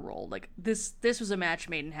caretaker role. This was a match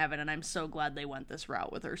made in heaven, and I'm so glad they went this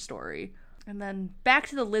route with her story. And then back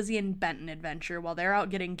to the Lizzie and Benton adventure while they're out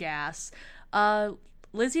getting gas.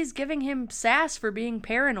 Lizzie's giving him sass for being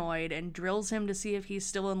paranoid and drills him to see if he's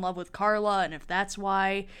still in love with Carla and if that's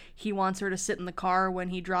why he wants her to sit in the car when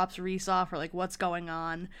he drops Reese off, or what's going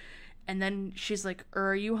on. And then she's like,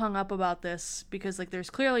 are you hung up about this? Because there's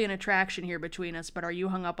clearly an attraction here between us, but are you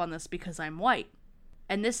hung up on this because I'm white?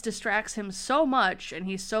 And this distracts him so much, and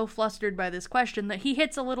he's so flustered by this question that he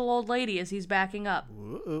hits a little old lady as he's backing up.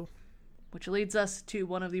 Ooh. Which leads us to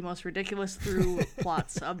one of the most ridiculous through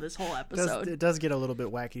plots of this whole episode. It does get a little bit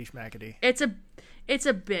wacky schmackety. It's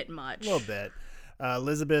a bit much. A little bit.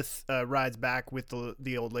 Elizabeth rides back with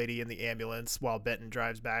the old lady in the ambulance while Benton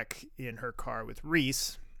drives back in her car with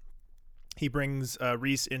Reese. He brings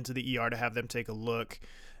Reese into the ER to have them take a look.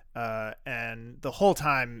 And the whole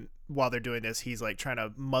time while they're doing this, he's trying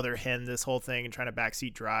to mother hen this whole thing and trying to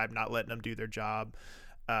backseat drive, not letting them do their job.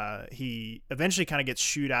 He eventually kind of gets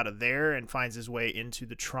shooed out of there and finds his way into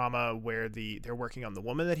the trauma where they're working on the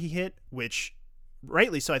woman that he hit, which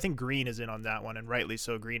rightly so. I think Green is in on that one, and rightly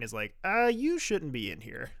so. Green is you shouldn't be in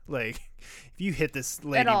here. If you hit this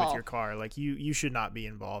lady with your car, you should not be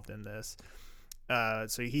involved in this.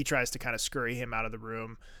 So he tries to kind of scurry him out of the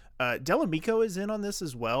room. Delamico is in on this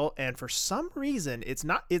as well, and for some reason it's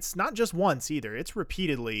not just once either. It's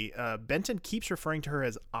repeatedly. Benton keeps referring to her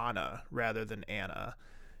as Anna rather than Anna.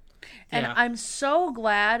 And yeah. I'm so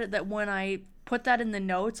glad that when I put that in the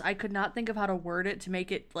notes, I could not think of how to word it to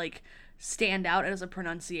make it stand out as a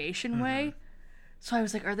pronunciation way. So I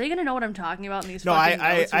was like, are they going to know what I'm talking about in these fucking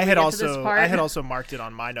notes? I had also marked it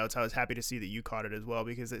on my notes. I was happy to see that you caught it as well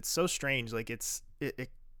because it's so strange.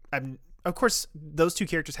 Of course, those two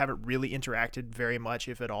characters haven't really interacted very much,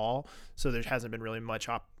 if at all. So there hasn't been really much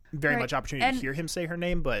opportunity to hear him say her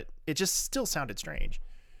name, but it just still sounded strange.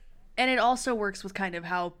 And it also works with kind of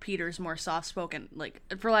how Peter's more soft-spoken,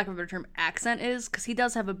 for lack of a better term, accent is, because he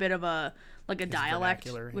does have a bit of a dialect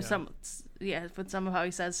with some of how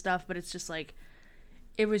he says stuff, but it's just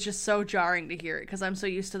it was just so jarring to hear it because I'm so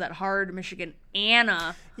used to that hard Michigan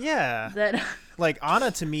Anna. Yeah. That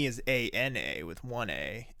Anna to me is A-N-A with one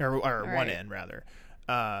A or right. One N rather.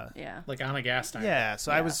 Yeah. Like Anna Gastein. Yeah.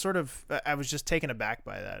 So I was just taken aback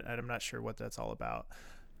by that. I'm not sure what that's all about.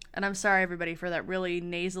 And I'm sorry, everybody, for that really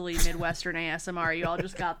nasally Midwestern ASMR you all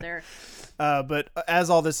just got there. But as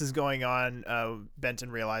all this is going on,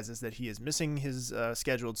 Benton realizes that he is missing his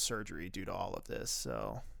scheduled surgery due to all of this.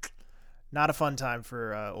 So not a fun time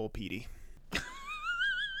for old Petey.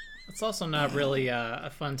 It's also not really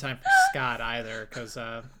a fun time for Scott either, because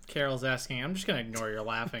Carol's asking, I'm just going to ignore your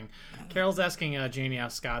laughing. Carol's asking Jeannie how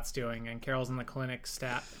Scott's doing, and Carol's in the clinic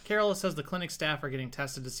staff. Carol says the clinic staff are getting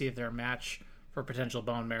tested to see if they're a match for potential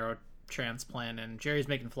bone marrow transplant, and Jerry's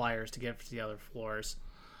making flyers to give to the other floors.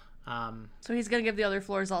 So he's going to give the other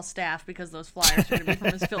floors all staff because those flyers are going to be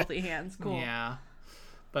from his filthy hands. Cool. Yeah.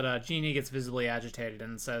 But Jeannie gets visibly agitated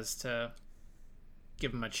and says to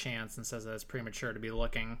give him a chance and says that it's premature to be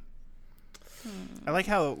looking. I like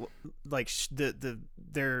how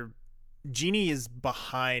Jeannie is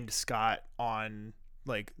behind Scott on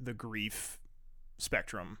the grief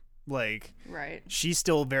spectrum. Right. She's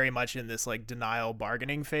still very much in this denial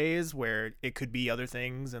bargaining phase where it could be other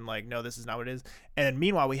things and no, this is not what it is. And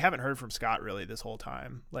meanwhile, we haven't heard from Scott really this whole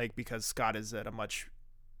time, because Scott is at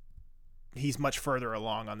he's much further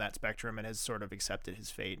along on that spectrum and has sort of accepted his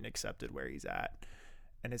fate and accepted where he's at.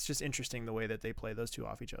 And it's just interesting the way that they play those two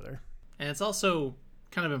off each other. And it's also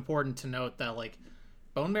kind of important to note that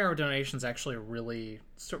bone marrow donation is actually really,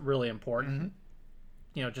 really important. Mm-hmm.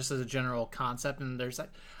 Just as a general concept. And there's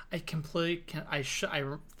I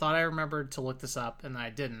thought I remembered to look this up and I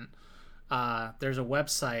didn't. There's a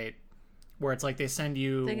website where it's like they send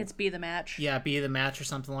you. I think it's Be the Match. Yeah, Be the Match or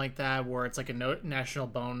something like that, where it's like a National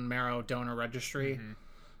Bone Marrow Donor Registry. Mm-hmm.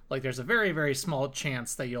 Like, there's a very, very small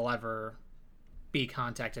chance that you'll ever be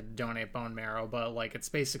contacted to donate bone marrow, but like it's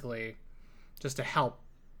basically just to help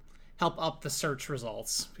up the search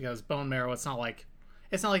results, because bone marrow, it's not like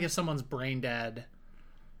if someone's brain dead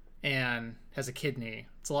and has a kidney,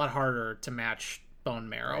 it's a lot harder to match bone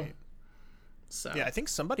marrow. Right. So yeah, I think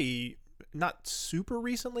somebody, not super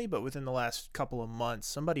recently, but within the last couple of months,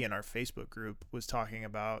 somebody in our Facebook group was talking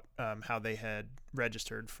about how they had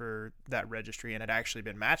registered for that registry and had actually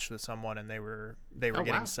been matched with someone, and they were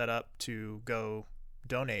getting set up to go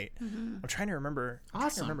donate. Mm-hmm. I'm trying to remember. Awesome. I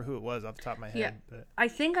can't remember who it was off the top of my head. Yeah, but I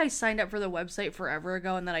think I signed up for the website forever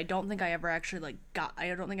ago, and then I don't think I ever actually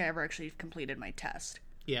completed my test.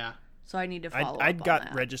 Yeah. So I need to follow up I'd on got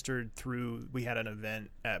that. registered through, we had an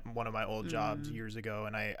event at one of my old jobs Mm. years ago,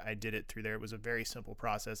 and I did it through there. It was a very simple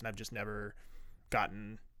process, and I've just never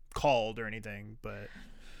gotten called or anything, but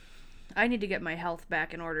I need to get my health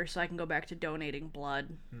back in order so I can go back to donating blood.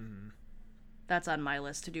 That's on my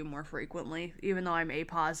list to do more frequently, even though I'm A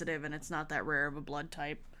positive and it's not that rare of a blood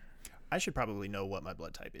type. I should probably know what my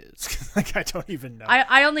blood type is. Like, I don't even know.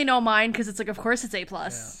 I only know mine because it's like, of course it's A+.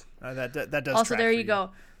 Yeah. That does Also, track there for you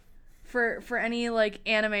go. For any like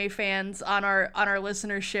anime fans on our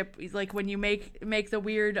listenership, like when you make the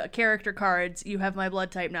weird character cards, you have my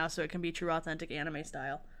blood type now, so it can be true authentic anime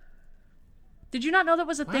style. Did you not know that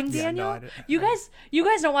was a thing, Yeah, Daniel? no, I didn't. You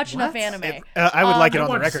guys don't watch enough anime. I would like it I on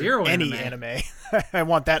the watch record. zero Any anime. I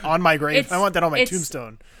want that on my grave. I want that on my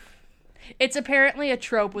tombstone. It's apparently a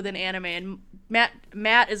trope within anime, and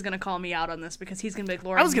Matt is gonna call me out on this because he's gonna be like,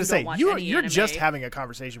 Lauren, I was going to say, you're anime. just having a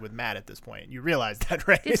conversation with Matt at this point. You realize that,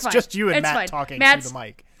 right? It's It's fine. just you and It's Matt fine. talking Matt's- through the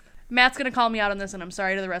mic. Matt's gonna call me out on this, and I'm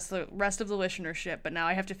sorry to the rest of the listenership, but now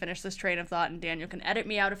I have to finish this train of thought, and Daniel can edit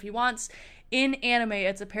me out if he wants. In anime,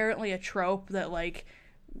 it's apparently a trope that, like,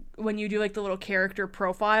 when you do like the little character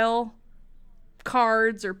profile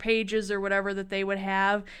cards or pages or whatever that they would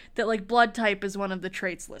have, that like blood type is one of the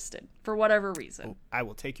traits listed for whatever reason. I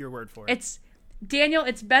will take your word for it. It's Daniel,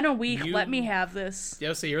 it's been a week. Let me have this.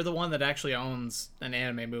 Yeah, so you're the one that actually owns an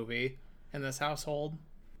anime movie in this household.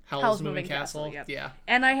 Howl's Moving Castle. Yep. Yeah.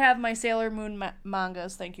 And I have my Sailor Moon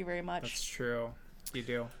mangas. Thank you very much. That's true. You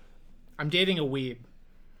do. I'm dating a weeb.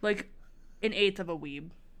 Like an eighth of a weeb.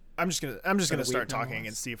 I'm just gonna start talking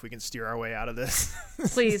and see if we can steer our way out of this.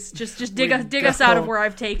 Please, just dig us out of where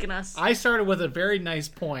I've taken us. I started with a very nice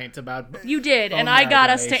point about You did, and bone I got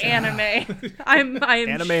marrow us to donation. anime. I am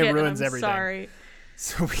Anime shit, ruins and I'm everything. Sorry.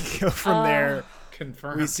 So we go from there.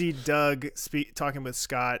 Confirmed. We see Doug talking with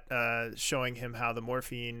Scott, showing him how the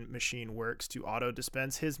morphine machine works to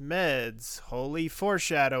auto-dispense his meds. Holy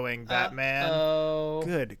foreshadowing, Batman. Oh.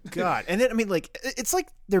 Good God. And then, I mean, like, it's like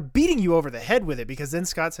they're beating you over the head with it, because then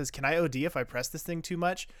Scott says, can I OD if I press this thing too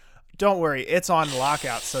much? Don't worry, it's on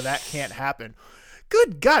lockout, so that can't happen.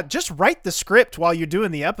 Good God, just write the script while you're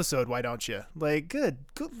doing the episode, why don't you? Like, good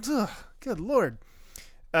Lord.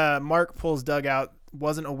 Mark pulls Doug out,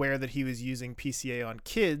 wasn't aware that he was using PCA on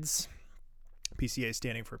kids. PCA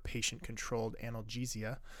standing for patient-controlled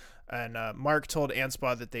analgesia. And Mark told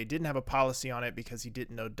Anspaugh that they didn't have a policy on it because he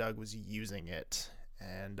didn't know Doug was using it.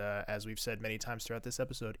 And as we've said many times throughout this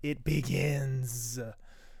episode, it begins.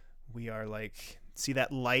 We are like, see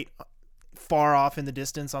that light far off in the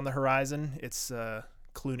distance on the horizon? It's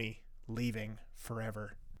Clooney leaving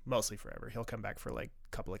forever. Mostly forever. He'll come back for like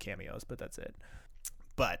a couple of cameos, but that's it.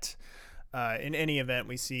 But in any event,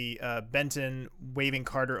 we see Benton waving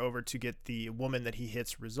Carter over to get the woman that he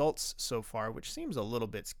hits results so far, which seems a little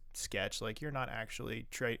bit sketch. Like, you're not actually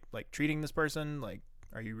treating this person. Like,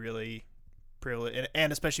 are you really privileged?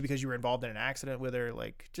 And especially because you were involved in an accident with her.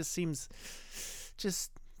 Like, just seems.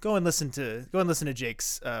 Just go and listen to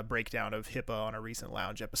Jake's breakdown of HIPAA on a recent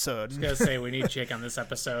Lounge episode. I was gonna say, we need Jake on this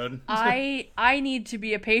episode. I need to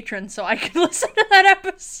be a patron so I can listen to that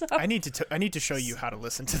episode. I need to show you how to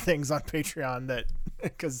listen to things on Patreon, that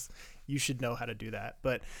because you should know how to do that.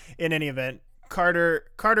 But in any event, Carter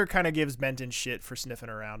kind of gives Benton shit for sniffing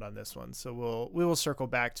around on this one. So we will circle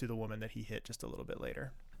back to the woman that he hit just a little bit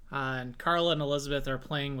later. And Carla and Elizabeth are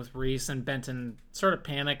playing with Reese, and Benton sort of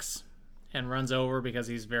panics and runs over because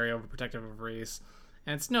he's very overprotective of Reese.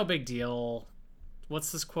 And it's no big deal.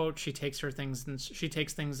 What's this quote? She takes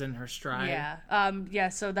things in her stride. Yeah.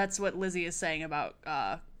 So that's what Lizzie is saying about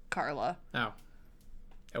Carla. Oh.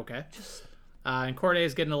 Okay. And Corday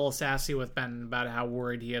is getting a little sassy with Ben about how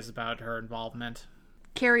worried he is about her involvement.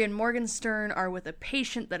 Carrie and Morgenstern are with a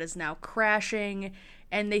patient that is now crashing,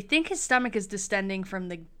 and they think his stomach is distending from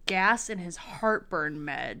the gas in his heartburn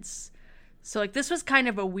meds. So, like, this was kind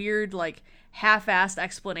of a weird, like, half-assed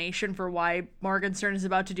explanation for why Morgenstern is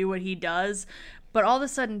about to do what he does. But all of a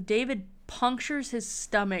sudden, David punctures his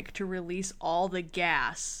stomach to release all the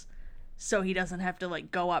gas so he doesn't have to,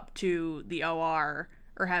 like, go up to the OR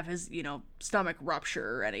or have his, stomach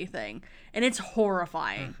rupture or anything. And it's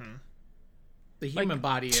horrifying. Mm-hmm. The human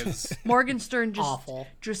body is Morgenstern awful.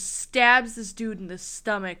 Just stabs this dude in the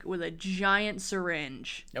stomach with a giant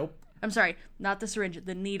syringe. Nope. I'm sorry, not the syringe.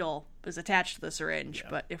 The needle is attached to the syringe,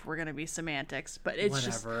 but if we're going to be semantics. But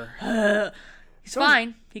it's Whatever. He's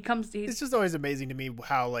fine. It's just always amazing to me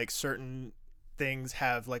how, like, certain things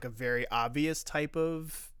have, like, a very obvious type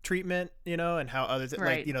of treatment, and how others,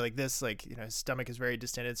 Right. like this, like, his stomach is very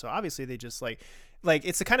distended. So obviously they just, like,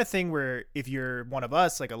 it's the kind of thing where if you're one of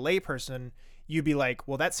us, like a layperson, you'd be like,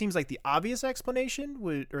 well, that seems like the obvious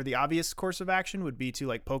explanation or the obvious course of action would be to,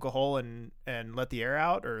 like, poke a hole and let the air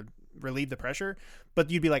out or relieve the pressure. But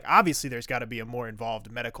you'd be like, obviously there's got to be a more involved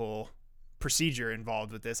medical procedure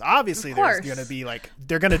involved with this. Obviously there's going to be, like,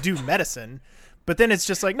 they're going to do medicine. But then it's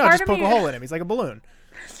just like, no, just poke a hole in him. He's like a balloon.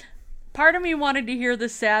 Part of me wanted to hear the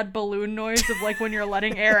sad balloon noise of, like, when you're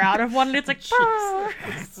letting air out of one and it's like,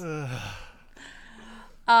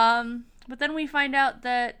 but then we find out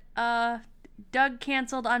that Doug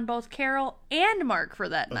canceled on both Carol and Mark for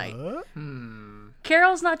that night.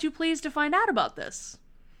 Carol's not too pleased to find out about this.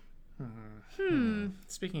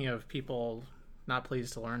 Speaking of people not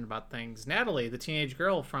pleased to learn about things, Natalie, the teenage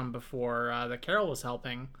girl from before that Carol was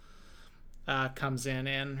helping, comes in,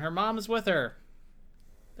 and her mom is with her.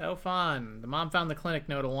 Oh, fun. The mom found the clinic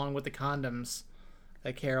note along with the condoms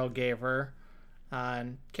that Carol gave her.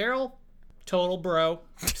 And Carol, total bro,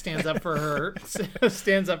 stands up for her,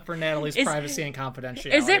 stands up for Natalie's privacy and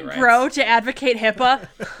confidentiality. Is it rights. bro to advocate HIPAA?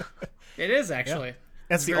 It is, actually. Yeah.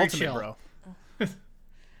 That's the ultimate chill. bro.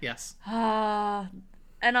 Yes.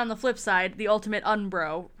 And on the flip side, the ultimate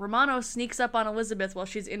unbro, Romano sneaks up on Elizabeth while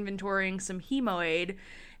she's inventorying some hemoaid,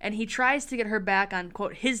 and he tries to get her back on,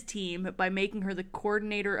 quote, his team by making her the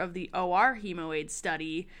coordinator of the OR hemoaid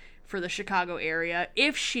study for the Chicago area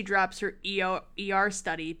if she drops her ER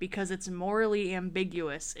study because it's morally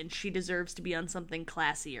ambiguous and she deserves to be on something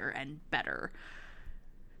classier and better.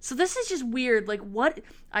 So this is just weird. Like, what?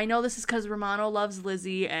 I know this is because Romano loves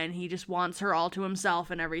Lizzie and he just wants her all to himself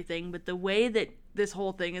and everything, but the way that this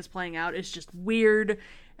whole thing is playing out is just weird,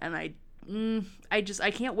 and I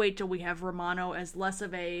can't wait till we have Romano as less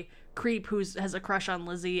of a creep who has a crush on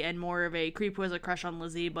Lizzie and more of a creep who has a crush on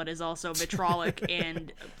Lizzie but is also vitrolic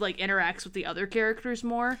and, like, interacts with the other characters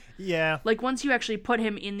more. Yeah. Like, once you actually put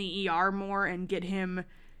him in the ER more and get him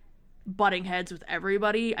butting heads with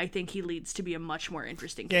everybody, I think he leads to be a much more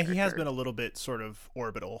interesting character. Yeah, he has been a little bit sort of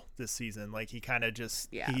orbital this season. Like, he kind of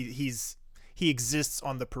just he exists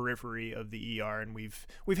on the periphery of the ER, and we've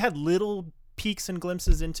had little peeks and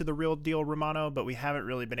glimpses into the real deal Romano, but we haven't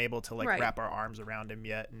really been able to, like, wrap our arms around him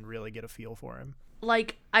yet and really get a feel for him.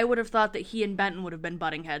 Like, I would have thought that he and Benton would have been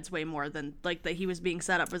butting heads way more than, like, that he was being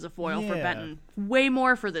set up as a foil for Benton way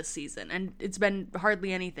more for this season, and it's been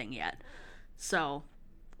hardly anything yet. So,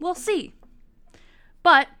 we'll see.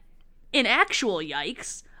 But, in actual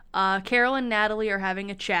yikes, Carol and Natalie are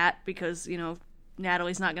having a chat because,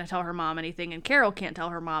 Natalie's not going to tell her mom anything, and Carol can't tell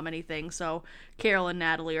her mom anything, so Carol and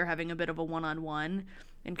Natalie are having a bit of a one-on-one,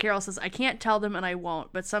 and Carol says, I can't tell them and I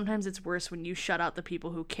won't, but sometimes it's worse when you shut out the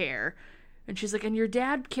people who care. And she's like, and your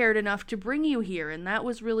dad cared enough to bring you here, and that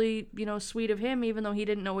was really, sweet of him, even though he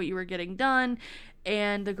didn't know what you were getting done.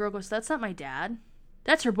 And the girl goes, that's not my dad.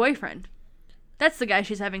 That's her boyfriend. That's the guy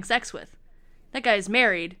she's having sex with. That guy is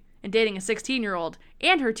married and dating a 16-year-old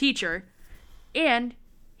and her teacher, and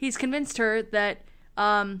he's convinced her that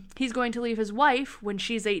he's going to leave his wife when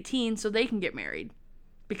she's 18 so they can get married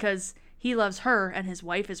because he loves her and his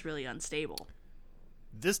wife is really unstable.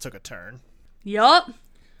 This took a turn. Yup.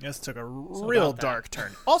 This took a real dark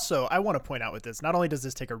turn. Also, I want to point out with this, not only does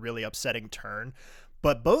this take a really upsetting turn,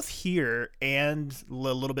 but both here and a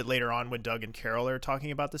little bit later on when Doug and Carol are talking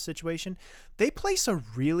about the situation, they place a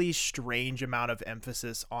really strange amount of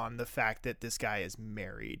emphasis on the fact that this guy is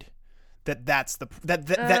married. That's the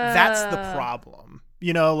problem.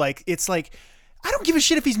 It's like, I don't give a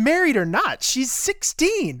shit if he's married or not. She's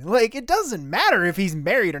 16. Like, it doesn't matter if he's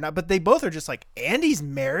married or not, but they both are just like, and he's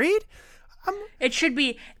married? It should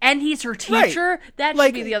be, and he's her teacher. Right. That like,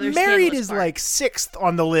 should be the other married is part. Like 6th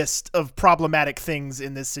on the list of problematic things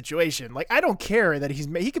in this situation. Like, I don't care that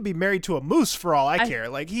he could be married to a moose for all I care.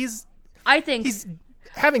 Like, he's having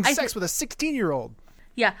sex with a 16-year-old.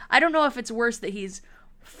 Yeah, I don't know if it's worse that he's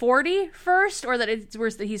 40 first, or that it's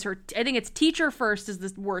worse that he's her. I think it's teacher first is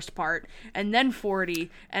the worst part, and then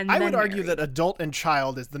 40, and I then would argue married. that adult and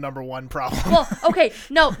child is the number one problem. Well, okay,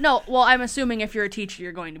 no. Well, I'm assuming if you're a teacher,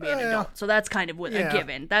 you're going to be an adult, so that's kind of a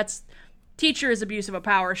given. That's teacher is abuse of a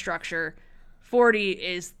power structure. 40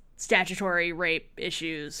 is statutory rape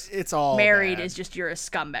issues. It's all married bad. is just you're a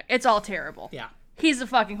scumbag. It's all terrible. Yeah. He's a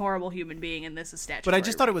fucking horrible human being, and this is statutory. But I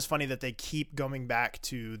just thought it was funny that they keep going back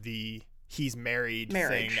to the he's married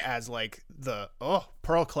Marriage. thing as like the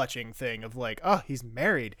pearl clutching thing of like, oh, he's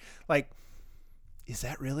married. Like, is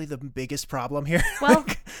that really the biggest problem here? Well,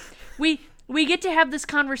 we get to have this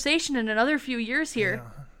conversation in another few years here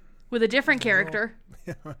with a different character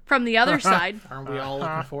from the other side. Aren't we all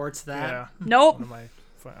looking forward to that? Yeah. Nope. One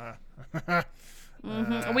of my,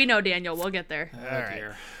 We know, Daniel. We'll get there. Oh,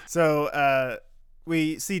 dear. So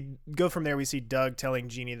we go from there. We see Doug telling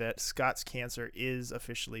Jeannie that Scott's cancer is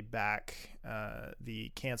officially back.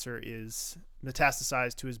 The cancer is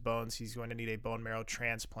metastasized to his bones. He's going to need a bone marrow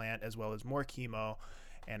transplant as well as more chemo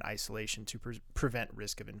and isolation to prevent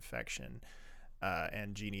risk of infection.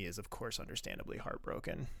 And Jeannie is, of course, understandably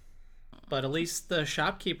heartbroken. But at least the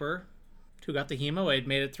shopkeeper who got the hemo aid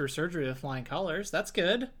made it through surgery with flying colors. That's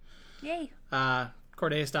good. Yay.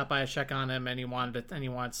 Corday stopped by to check on him, and he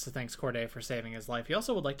wants to thank Corday for saving his life. He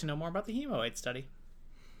also would like to know more about the hemo aid study.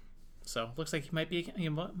 So looks like he might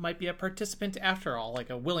be a participant after all, like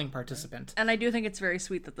a willing participant. And I do think it's very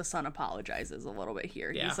sweet that the son apologizes a little bit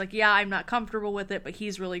here. Yeah. He's like, yeah, I'm not comfortable with it, but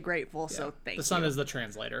he's really grateful, so thank you. The son is the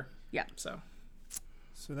translator. Yeah. So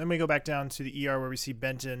then we go back down to the ER where we see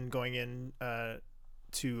Benton going in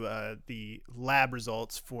to the lab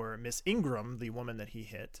results for Miss Ingram, the woman that he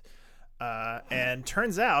hit. And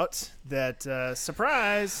turns out that,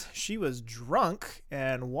 surprise, she was drunk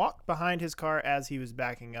and walked behind his car as he was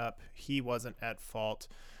backing up. He wasn't at fault.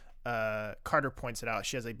 Carter points it out.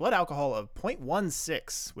 She has a blood alcohol of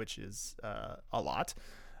 0.16, which is a lot.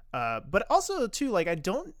 But also, too, like,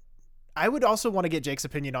 I would also want to get Jake's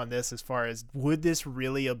opinion on this as far as would this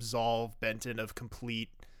really absolve Benton of complete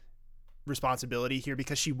responsibility here?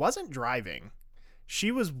 Because she wasn't driving.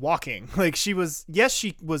 She was walking. Like, she was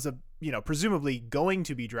presumably going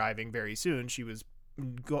to be driving very soon. She was,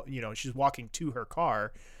 she's walking to her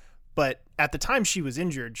car. But at the time she was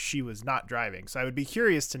injured, she was not driving. So I would be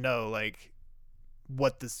curious to know, like,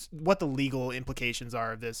 what the legal implications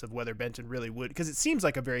are of this, of whether Benton really would, because it seems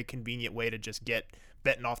like a very convenient way to just get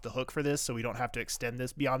Benton off the hook for this, so we don't have to extend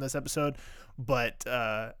this beyond this episode. But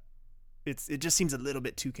it just seems a little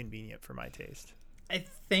bit too convenient for my taste. I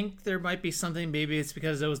think there might be something. Maybe it's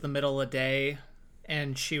because it was the middle of the day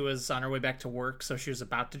and she was on her way back to work, so she was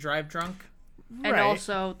about to drive drunk. And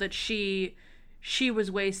also that she was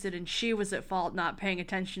wasted and she was at fault not paying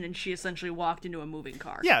attention, and she essentially walked into a moving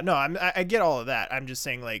car. Yeah, no, I get all of that. I'm just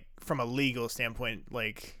saying, like, from a legal standpoint,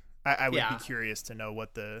 like, I would be curious to know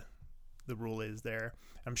what the rule is there.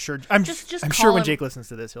 I'm sure I'm sure when Jake listens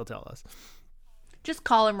to this, he'll tell us. Just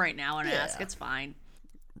call him right now and ask. It's fine.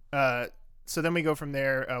 So then we go from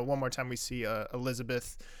there. One more time we see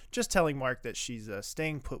Elizabeth just telling Mark that she's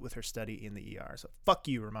staying put with her study in the ER. So fuck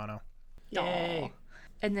you, Romano. Yay.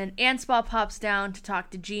 And then Anspaugh pops down to talk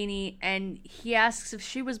to Jeannie, and he asks if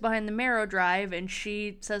she was behind the marrow drive, and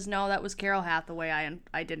she says, no, that was Carol Hathaway.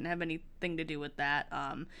 I didn't have anything to do with that.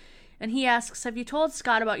 And he asks, have you told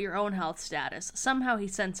Scott about your own health status? Somehow he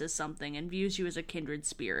senses something and views you as a kindred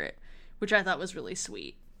spirit, which I thought was really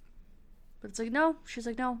sweet. But it's like, no. She's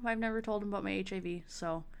like, no, I've never told him about my HIV.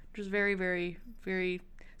 So just very, very, very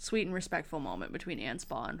sweet and respectful moment between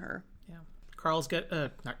Anspaugh and her. Yeah.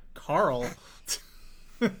 Not Carl.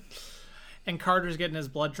 And Carter's getting his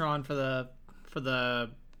blood drawn for the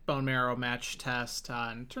bone marrow match test.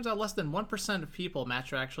 And it turns out less than 1% of people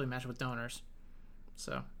actually match with donors.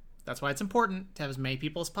 So that's why it's important to have as many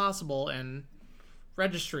people as possible in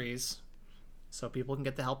registries so people can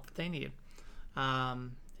get the help that they need.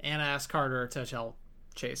 Anna asked Carter to tell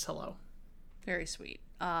Chase hello. Very sweet.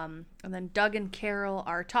 And then Doug and Carol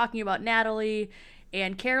are talking about Natalie,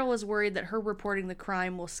 and Carol is worried that her reporting the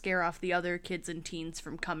crime will scare off the other kids and teens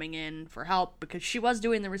from coming in for help, because she was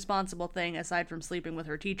doing the responsible thing aside from sleeping with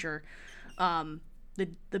her teacher.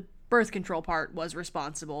 The birth control part was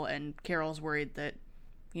responsible, and Carol's worried that,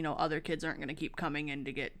 other kids aren't going to keep coming in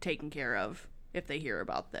to get taken care of if they hear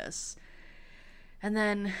about this. And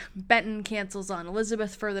then Benton cancels on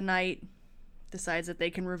Elizabeth for the night, decides that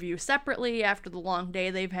they can review separately after the long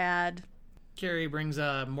day they've had. Carrie brings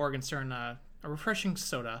Morgenstern a refreshing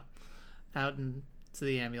soda out into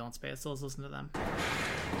the ambulance bay. So let's listen to them.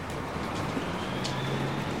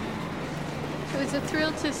 It was a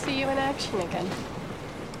thrill to see you in action again.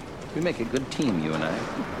 We make a good team, you and I.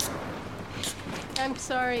 I'm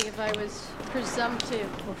sorry if I was presumptive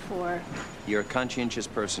before. You're a conscientious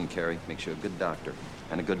person, Carrie. Makes you a good doctor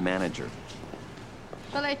and a good manager.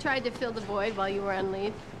 Well, I tried to fill the void while you were on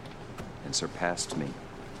leave. And surpassed me.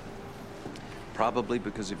 Probably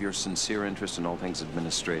because of your sincere interest in all things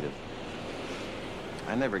administrative.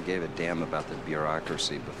 I never gave a damn about the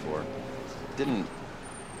bureaucracy before. It didn't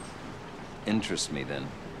interest me then.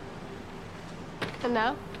 And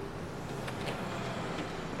now?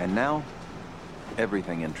 And now,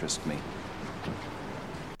 everything interests me.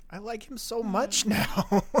 I like him so much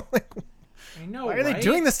now. Like, I know. why are they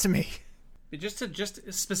doing this to me? Just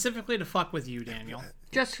specifically to fuck with you, Daniel.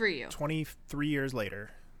 Just for you. 23 years later.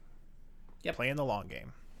 Yep. Playing the long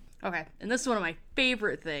game. Okay, and this is one of my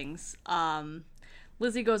favorite things.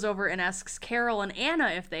 Lizzie goes over and asks Carol and Anna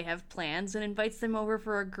if they have plans and invites them over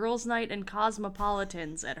for a girls' night and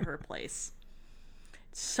Cosmopolitans at her place.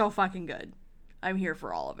 It's so fucking good. I'm here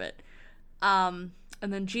for all of it. And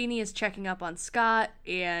then Jeannie is checking up on Scott,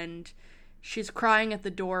 and she's crying at the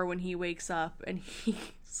door when he wakes up, and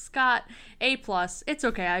Scott, A+, it's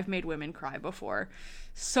okay, I've made women cry before.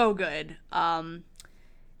 So good.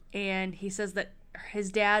 And he says that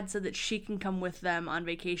his dad said that she can come with them on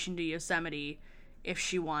vacation to Yosemite if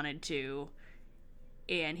she wanted to.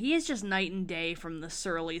 And he is just night and day from the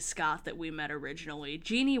surly Scott that we met originally.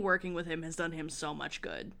 Jeannie working with him has done him so much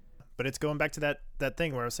good. But it's going back to that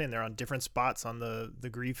thing where I was saying they're on different spots on the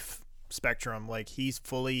grief spectrum. Like, he's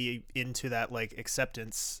fully into that, like,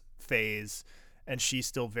 acceptance phase, and she's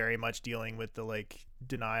still very much dealing with the, like,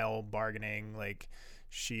 denial, bargaining. Like,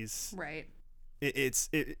 she's... Right.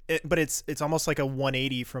 But it's almost like a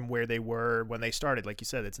 180 from where they were when they started. Like you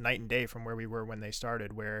said, it's night and day from where we were when they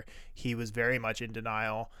started, where he was very much in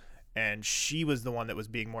denial and she was the one that was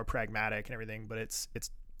being more pragmatic and everything. But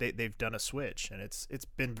they've done a switch, and it's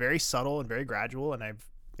been very subtle and very gradual. And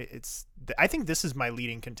I think this is my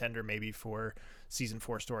leading contender maybe for season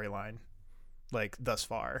 4 storyline, like, thus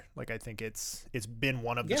far. Like, I think it's been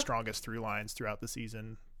one of the strongest through lines throughout the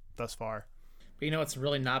season thus far. But you know what's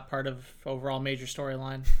really not part of overall major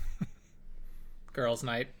storyline? Girls'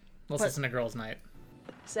 night. Let's listen to Girls' night.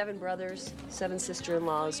 7 brothers, 7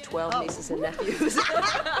 sister-in-laws, 12 nieces and nephews.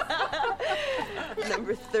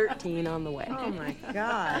 Number 13 on the way. Oh, my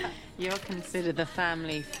God. You're considered the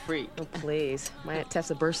family freak. Oh, please. My Aunt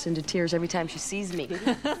Tessa bursts into tears every time she sees me.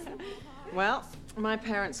 Well, my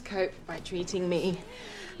parents cope by treating me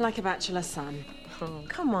like a bachelor son. Oh.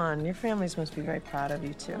 Come on, your families must be very proud of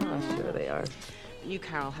you, too. I'm sure they are. You,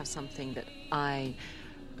 Carol, have something that I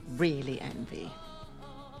really envy.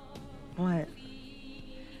 What?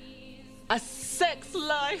 A sex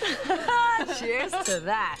life. Cheers to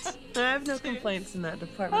that. I have no complaints in that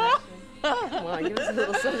department. Come on, give us a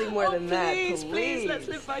little something more than that, please. Please, let's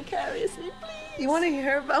live vicariously, please. You want to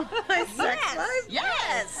hear about my sex life?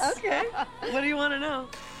 Yes. Okay. What do you want to know?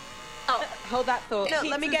 Oh, hold that thought. No,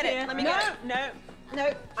 let me get it. Let me get it.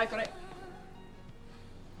 No, I got it.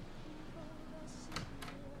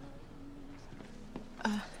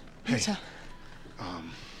 Peter.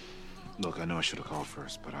 Look, I know I should have called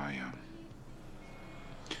first, but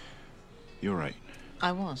you're right.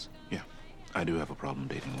 I was. Yeah, I do have a problem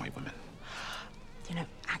dating white women. You know,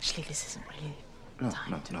 actually, this isn't really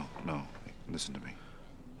No. Listen to me.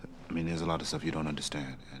 I mean, there's a lot of stuff you don't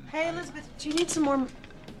understand. And Hey, Elizabeth, do you need some more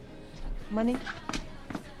money?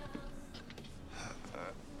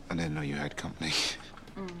 I didn't know you had company.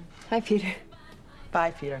 Hi, Peter.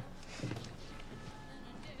 Bye, Peter.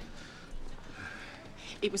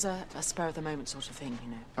 It was a spur-of-the-moment sort of thing,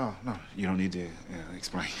 you know. Oh, no, you don't need to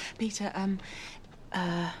explain. Peter,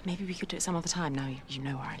 maybe we could do it some other time. Now you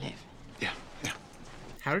know where I live. Yeah.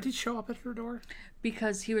 How did he show up at her door?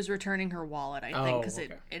 Because he was returning her wallet, I think, because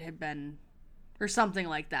it had been, or something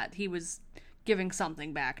like that. He was giving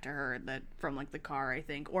something back to her that from, like, the car, I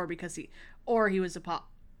think, or because he was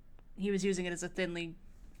using it as a thinly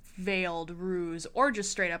veiled ruse, or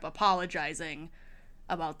just straight up apologizing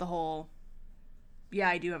about the whole, yeah,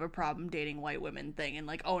 I do have a problem dating white women thing, and,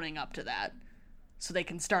 like, owning up to that. So they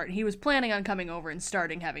can start. He was planning on coming over and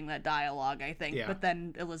starting having that dialogue, I think. Yeah. But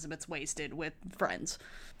then Elizabeth's wasted with friends.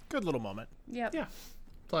 Good little moment. Yep. Yeah.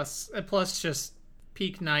 Plus just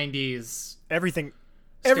peak 90s. Everything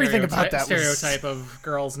about that stereotype of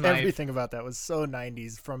girls' night. Everything about that was so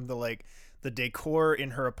 90s, from the decor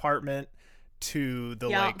in her apartment to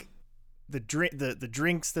the the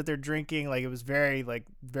drinks that they're drinking. Like, it was very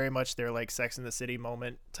much their, like, Sex in the City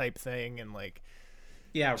moment type thing, and, like,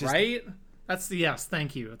 yeah, right. That's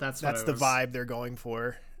thank you. That's the vibe they're going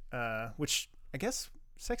for. Which I guess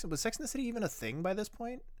was Sex in the City even a thing by this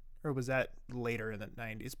point? Or was that later in the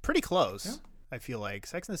 90s? Pretty close, yeah. I feel like.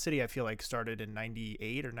 Sex and the City, I feel like, started in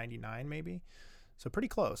 98 or 99, maybe. So pretty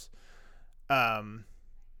close.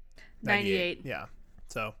 98. Yeah.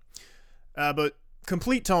 So, but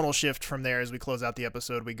complete tonal shift from there as we close out the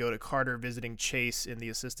episode. We go to Carter visiting Chase in the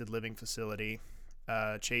assisted living facility.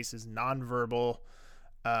 Chase is nonverbal.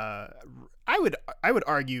 I would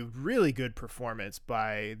argue really good performance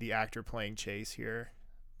by the actor playing Chase here.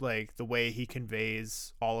 Like the way he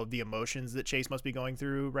conveys all of the emotions that Chase must be going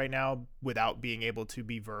through right now without being able to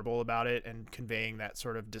be verbal about it, and conveying that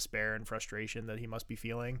sort of despair and frustration that he must be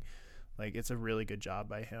feeling. Like, it's a really good job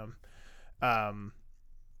by him.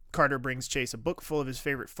 Carter brings Chase a book full of his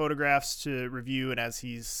favorite photographs to review, and as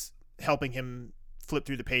he's helping him flip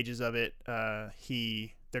through the pages of it,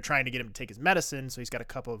 they're trying to get him to take his medicine, so he's got a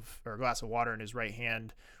glass of water in his right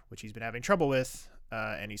hand, which he's been having trouble with.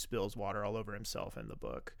 And he spills water all over himself in the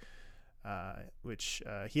book, which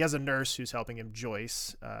he has a nurse who's helping him,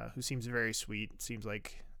 Joyce, who seems very sweet. Seems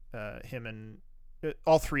like him and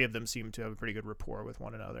all three of them seem to have a pretty good rapport with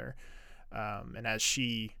one another. And as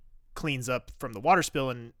she cleans up from the water spill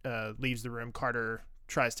and leaves the room, Carter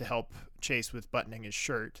tries to help Chase with buttoning his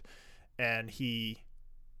shirt, and he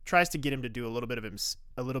tries to get him to do a little bit of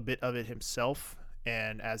it himself.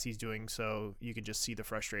 And as he's doing so, you can just see the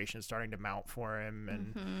frustration starting to mount for him,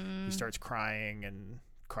 and he starts crying, and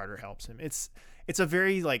Carter helps him. It's a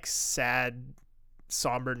very like sad,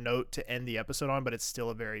 somber note to end the episode on, but it's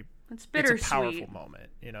still it's a powerful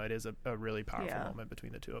moment. You know, it is a really powerful moment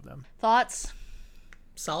between the two of them. Thoughts?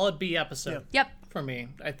 Solid B episode. Yep. For me,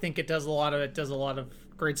 I think it does a lot of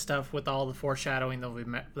great stuff with all the foreshadowing that we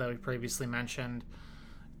previously mentioned.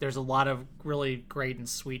 There's a lot of really great and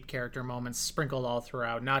sweet character moments sprinkled all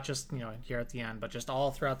throughout, not just, here at the end, but just all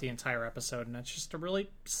throughout the entire episode. And it's just a really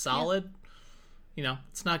solid,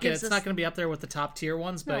 it's not going to be up there with the top tier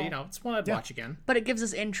ones, but it's one I'd watch again. But it gives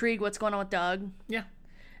us intrigue. What's going on with Doug? Yeah.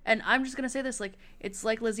 And I'm just going to say this, it's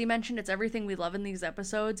like Lizzie mentioned, it's everything we love in these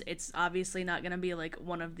episodes. It's obviously not going to be like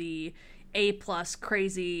one of the A+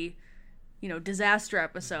 crazy, disaster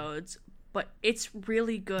episodes, but it's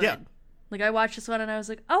really good. Yeah. Like, I watched this one and I was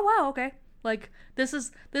like, oh, wow, okay. Like, this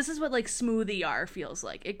is what, like, smooth ER feels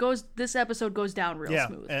like. This episode goes down real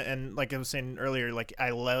smooth. And like I was saying earlier, like,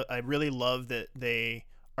 I really love that they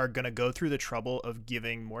are going to go through the trouble of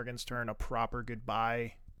giving Morgenstern a proper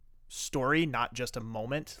goodbye story, not just a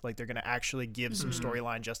moment. Like, they're going to actually give some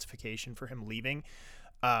storyline justification for him leaving.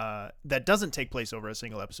 That doesn't take place over a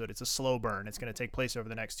single episode. It's a slow burn. It's going to take place over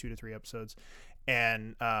the next 2 to 3 episodes.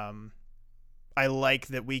 And, I like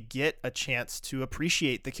that we get a chance to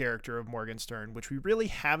appreciate the character of Morgenstern, which we really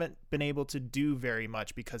haven't been able to do very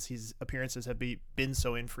much because his appearances have been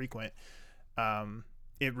so infrequent.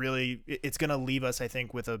 It's going to leave us, I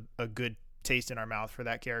think, with a good taste in our mouth for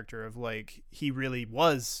that character of, like, he really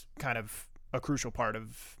was kind of a crucial part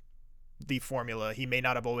of the formula. He may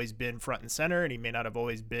not have always been front and center, and he may not have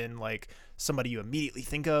always been, like, somebody you immediately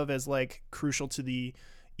think of as, like, crucial to the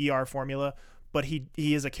ER formula. But he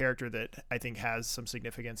is a character that I think has some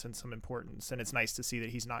significance and some importance, and it's nice to see that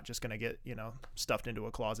he's not just going to get, stuffed into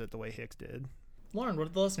a closet the way Hicks did. Lauren, what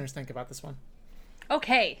did the listeners think about this one?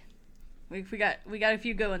 Okay, we got a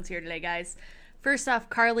few good ones here today, guys. First off,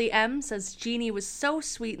 Carly M says Jeannie was so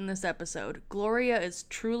sweet in this episode. Gloria is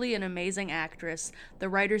truly an amazing actress. The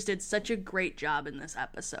writers did such a great job in this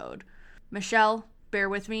episode. Michelle, bear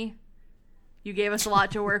with me. You gave us a lot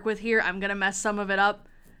to work with here. I'm gonna mess some of it up,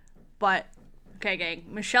 but. Okay, gang.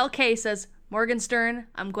 Michelle K says, Morgenstern,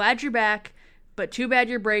 I'm glad you're back, but too bad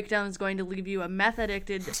your breakdown is going to leave you a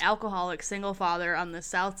meth-addicted, alcoholic single father on the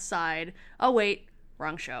south side. Oh, wait.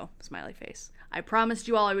 Wrong show. Smiley face. I promised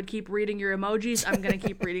you all I would keep reading your emojis. I'm going to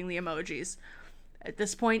keep reading the emojis. At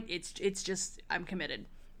this point, it's just, I'm committed.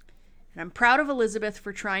 And I'm proud of Elizabeth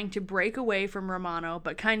for trying to break away from Romano,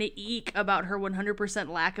 but kind of eek about her 100%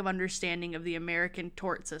 lack of understanding of the American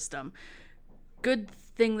tort system. Good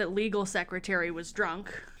thing that legal secretary was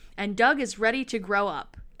drunk. And Doug is ready to grow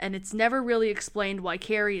up, and it's never really explained why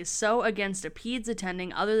Carrie is so against a peds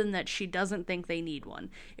attending other than that she doesn't think they need one.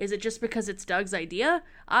 Is it just because it's Doug's idea?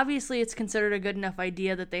 Obviously it's considered a good enough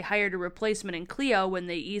idea that they hired a replacement in Cleo when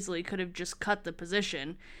they easily could have just cut the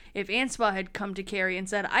position. If Anspaugh had come to Carrie and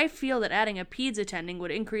said, I feel that adding a peds attending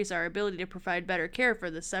would increase our ability to provide better care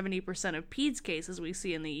for the 70% of peds cases we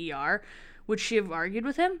see in the ER, would she have argued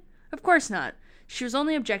with him? Of course not. She was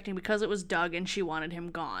only objecting because it was Doug and she wanted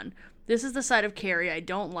him gone. This is the side of Carrie I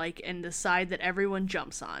don't like and the side that everyone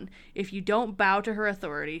jumps on. If you don't bow to her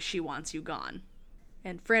authority, she wants you gone.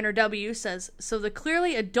 And Franner W says, so the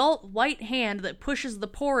clearly adult white hand that pushes the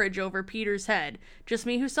porridge over Peter's head. Just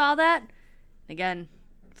me who saw that? Again,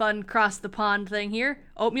 fun cross the pond thing here.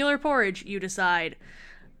 Oatmeal or porridge, you decide.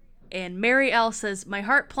 And Mary L says, my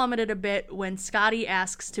heart plummeted a bit when Scotty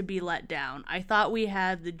asks to be let down. I thought we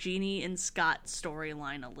had the Jeannie and Scott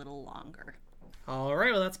storyline a little longer. All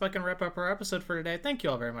right, well, that's about going to wrap up our episode for today. Thank you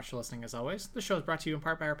all very much for listening, as always. The show is brought to you in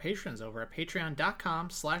part by our patrons over at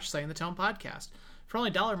patreon.com/SettingTheTone Podcast. For only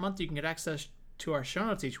 $1 a month, you can get access to our show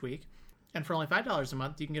notes each week. And for only $5 a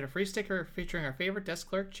month, you can get a free sticker featuring our favorite desk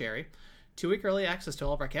clerk, Jerry, 2-week early access to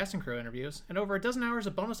all of our cast and crew interviews, and over a dozen hours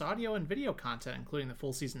of bonus audio and video content, including the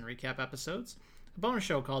full season recap episodes, a bonus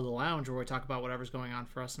show called The Lounge, where we talk about whatever's going on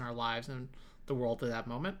for us in our lives and the world at that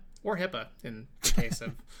moment, or HIPAA, in the case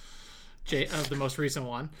of the most recent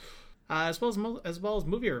one, as well as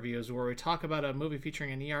movie reviews, where we talk about a movie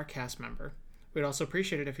featuring an ER cast member. We'd also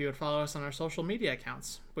appreciate it if you would follow us on our social media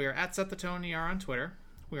accounts. We are at SetTheToneER on Twitter.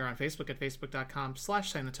 We are on Facebook at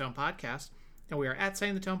facebook.com/SettingTheTonePodcast. And we are at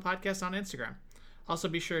Setting the Tone Podcast on Instagram. Also,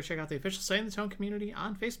 be sure to check out the official Setting the Tone community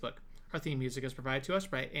on Facebook. Our theme music is provided to us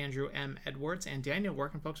by Andrew M. Edwards. And Daniel, where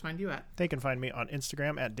can folks find you at? They can find me on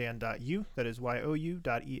Instagram at dan.u, that is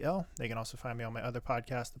YOU.EL. They can also find me on my other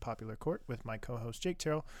podcast, The Popular Court, with my co-host Jake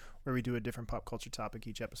Terrell, where we do a different pop culture topic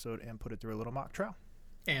each episode and put it through a little mock trial.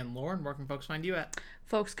 And Lauren, where can folks find you at?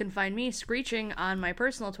 Folks can find me screeching on my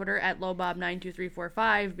personal Twitter at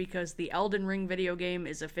lowbob92345 because the Elden Ring video game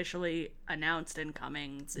is officially announced and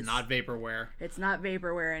coming. It's not vaporware. It's not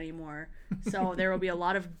vaporware anymore. So there will be a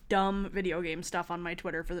lot of dumb video game stuff on my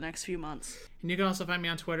Twitter for the next few months. And you can also find me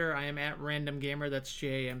on Twitter. I am at Random Gamer, that's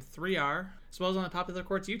JAM3R, as well as on the Popular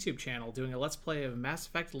Court's YouTube channel, doing a Let's Play of Mass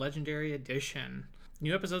Effect Legendary Edition.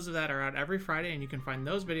 New episodes of that are out every Friday, and you can find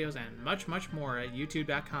those videos and much, much more at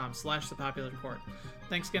youtube.com/thepopularcourt.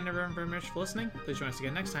 Thanks again, everyone, very much for listening. Please join us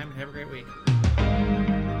again next time, and have a great week.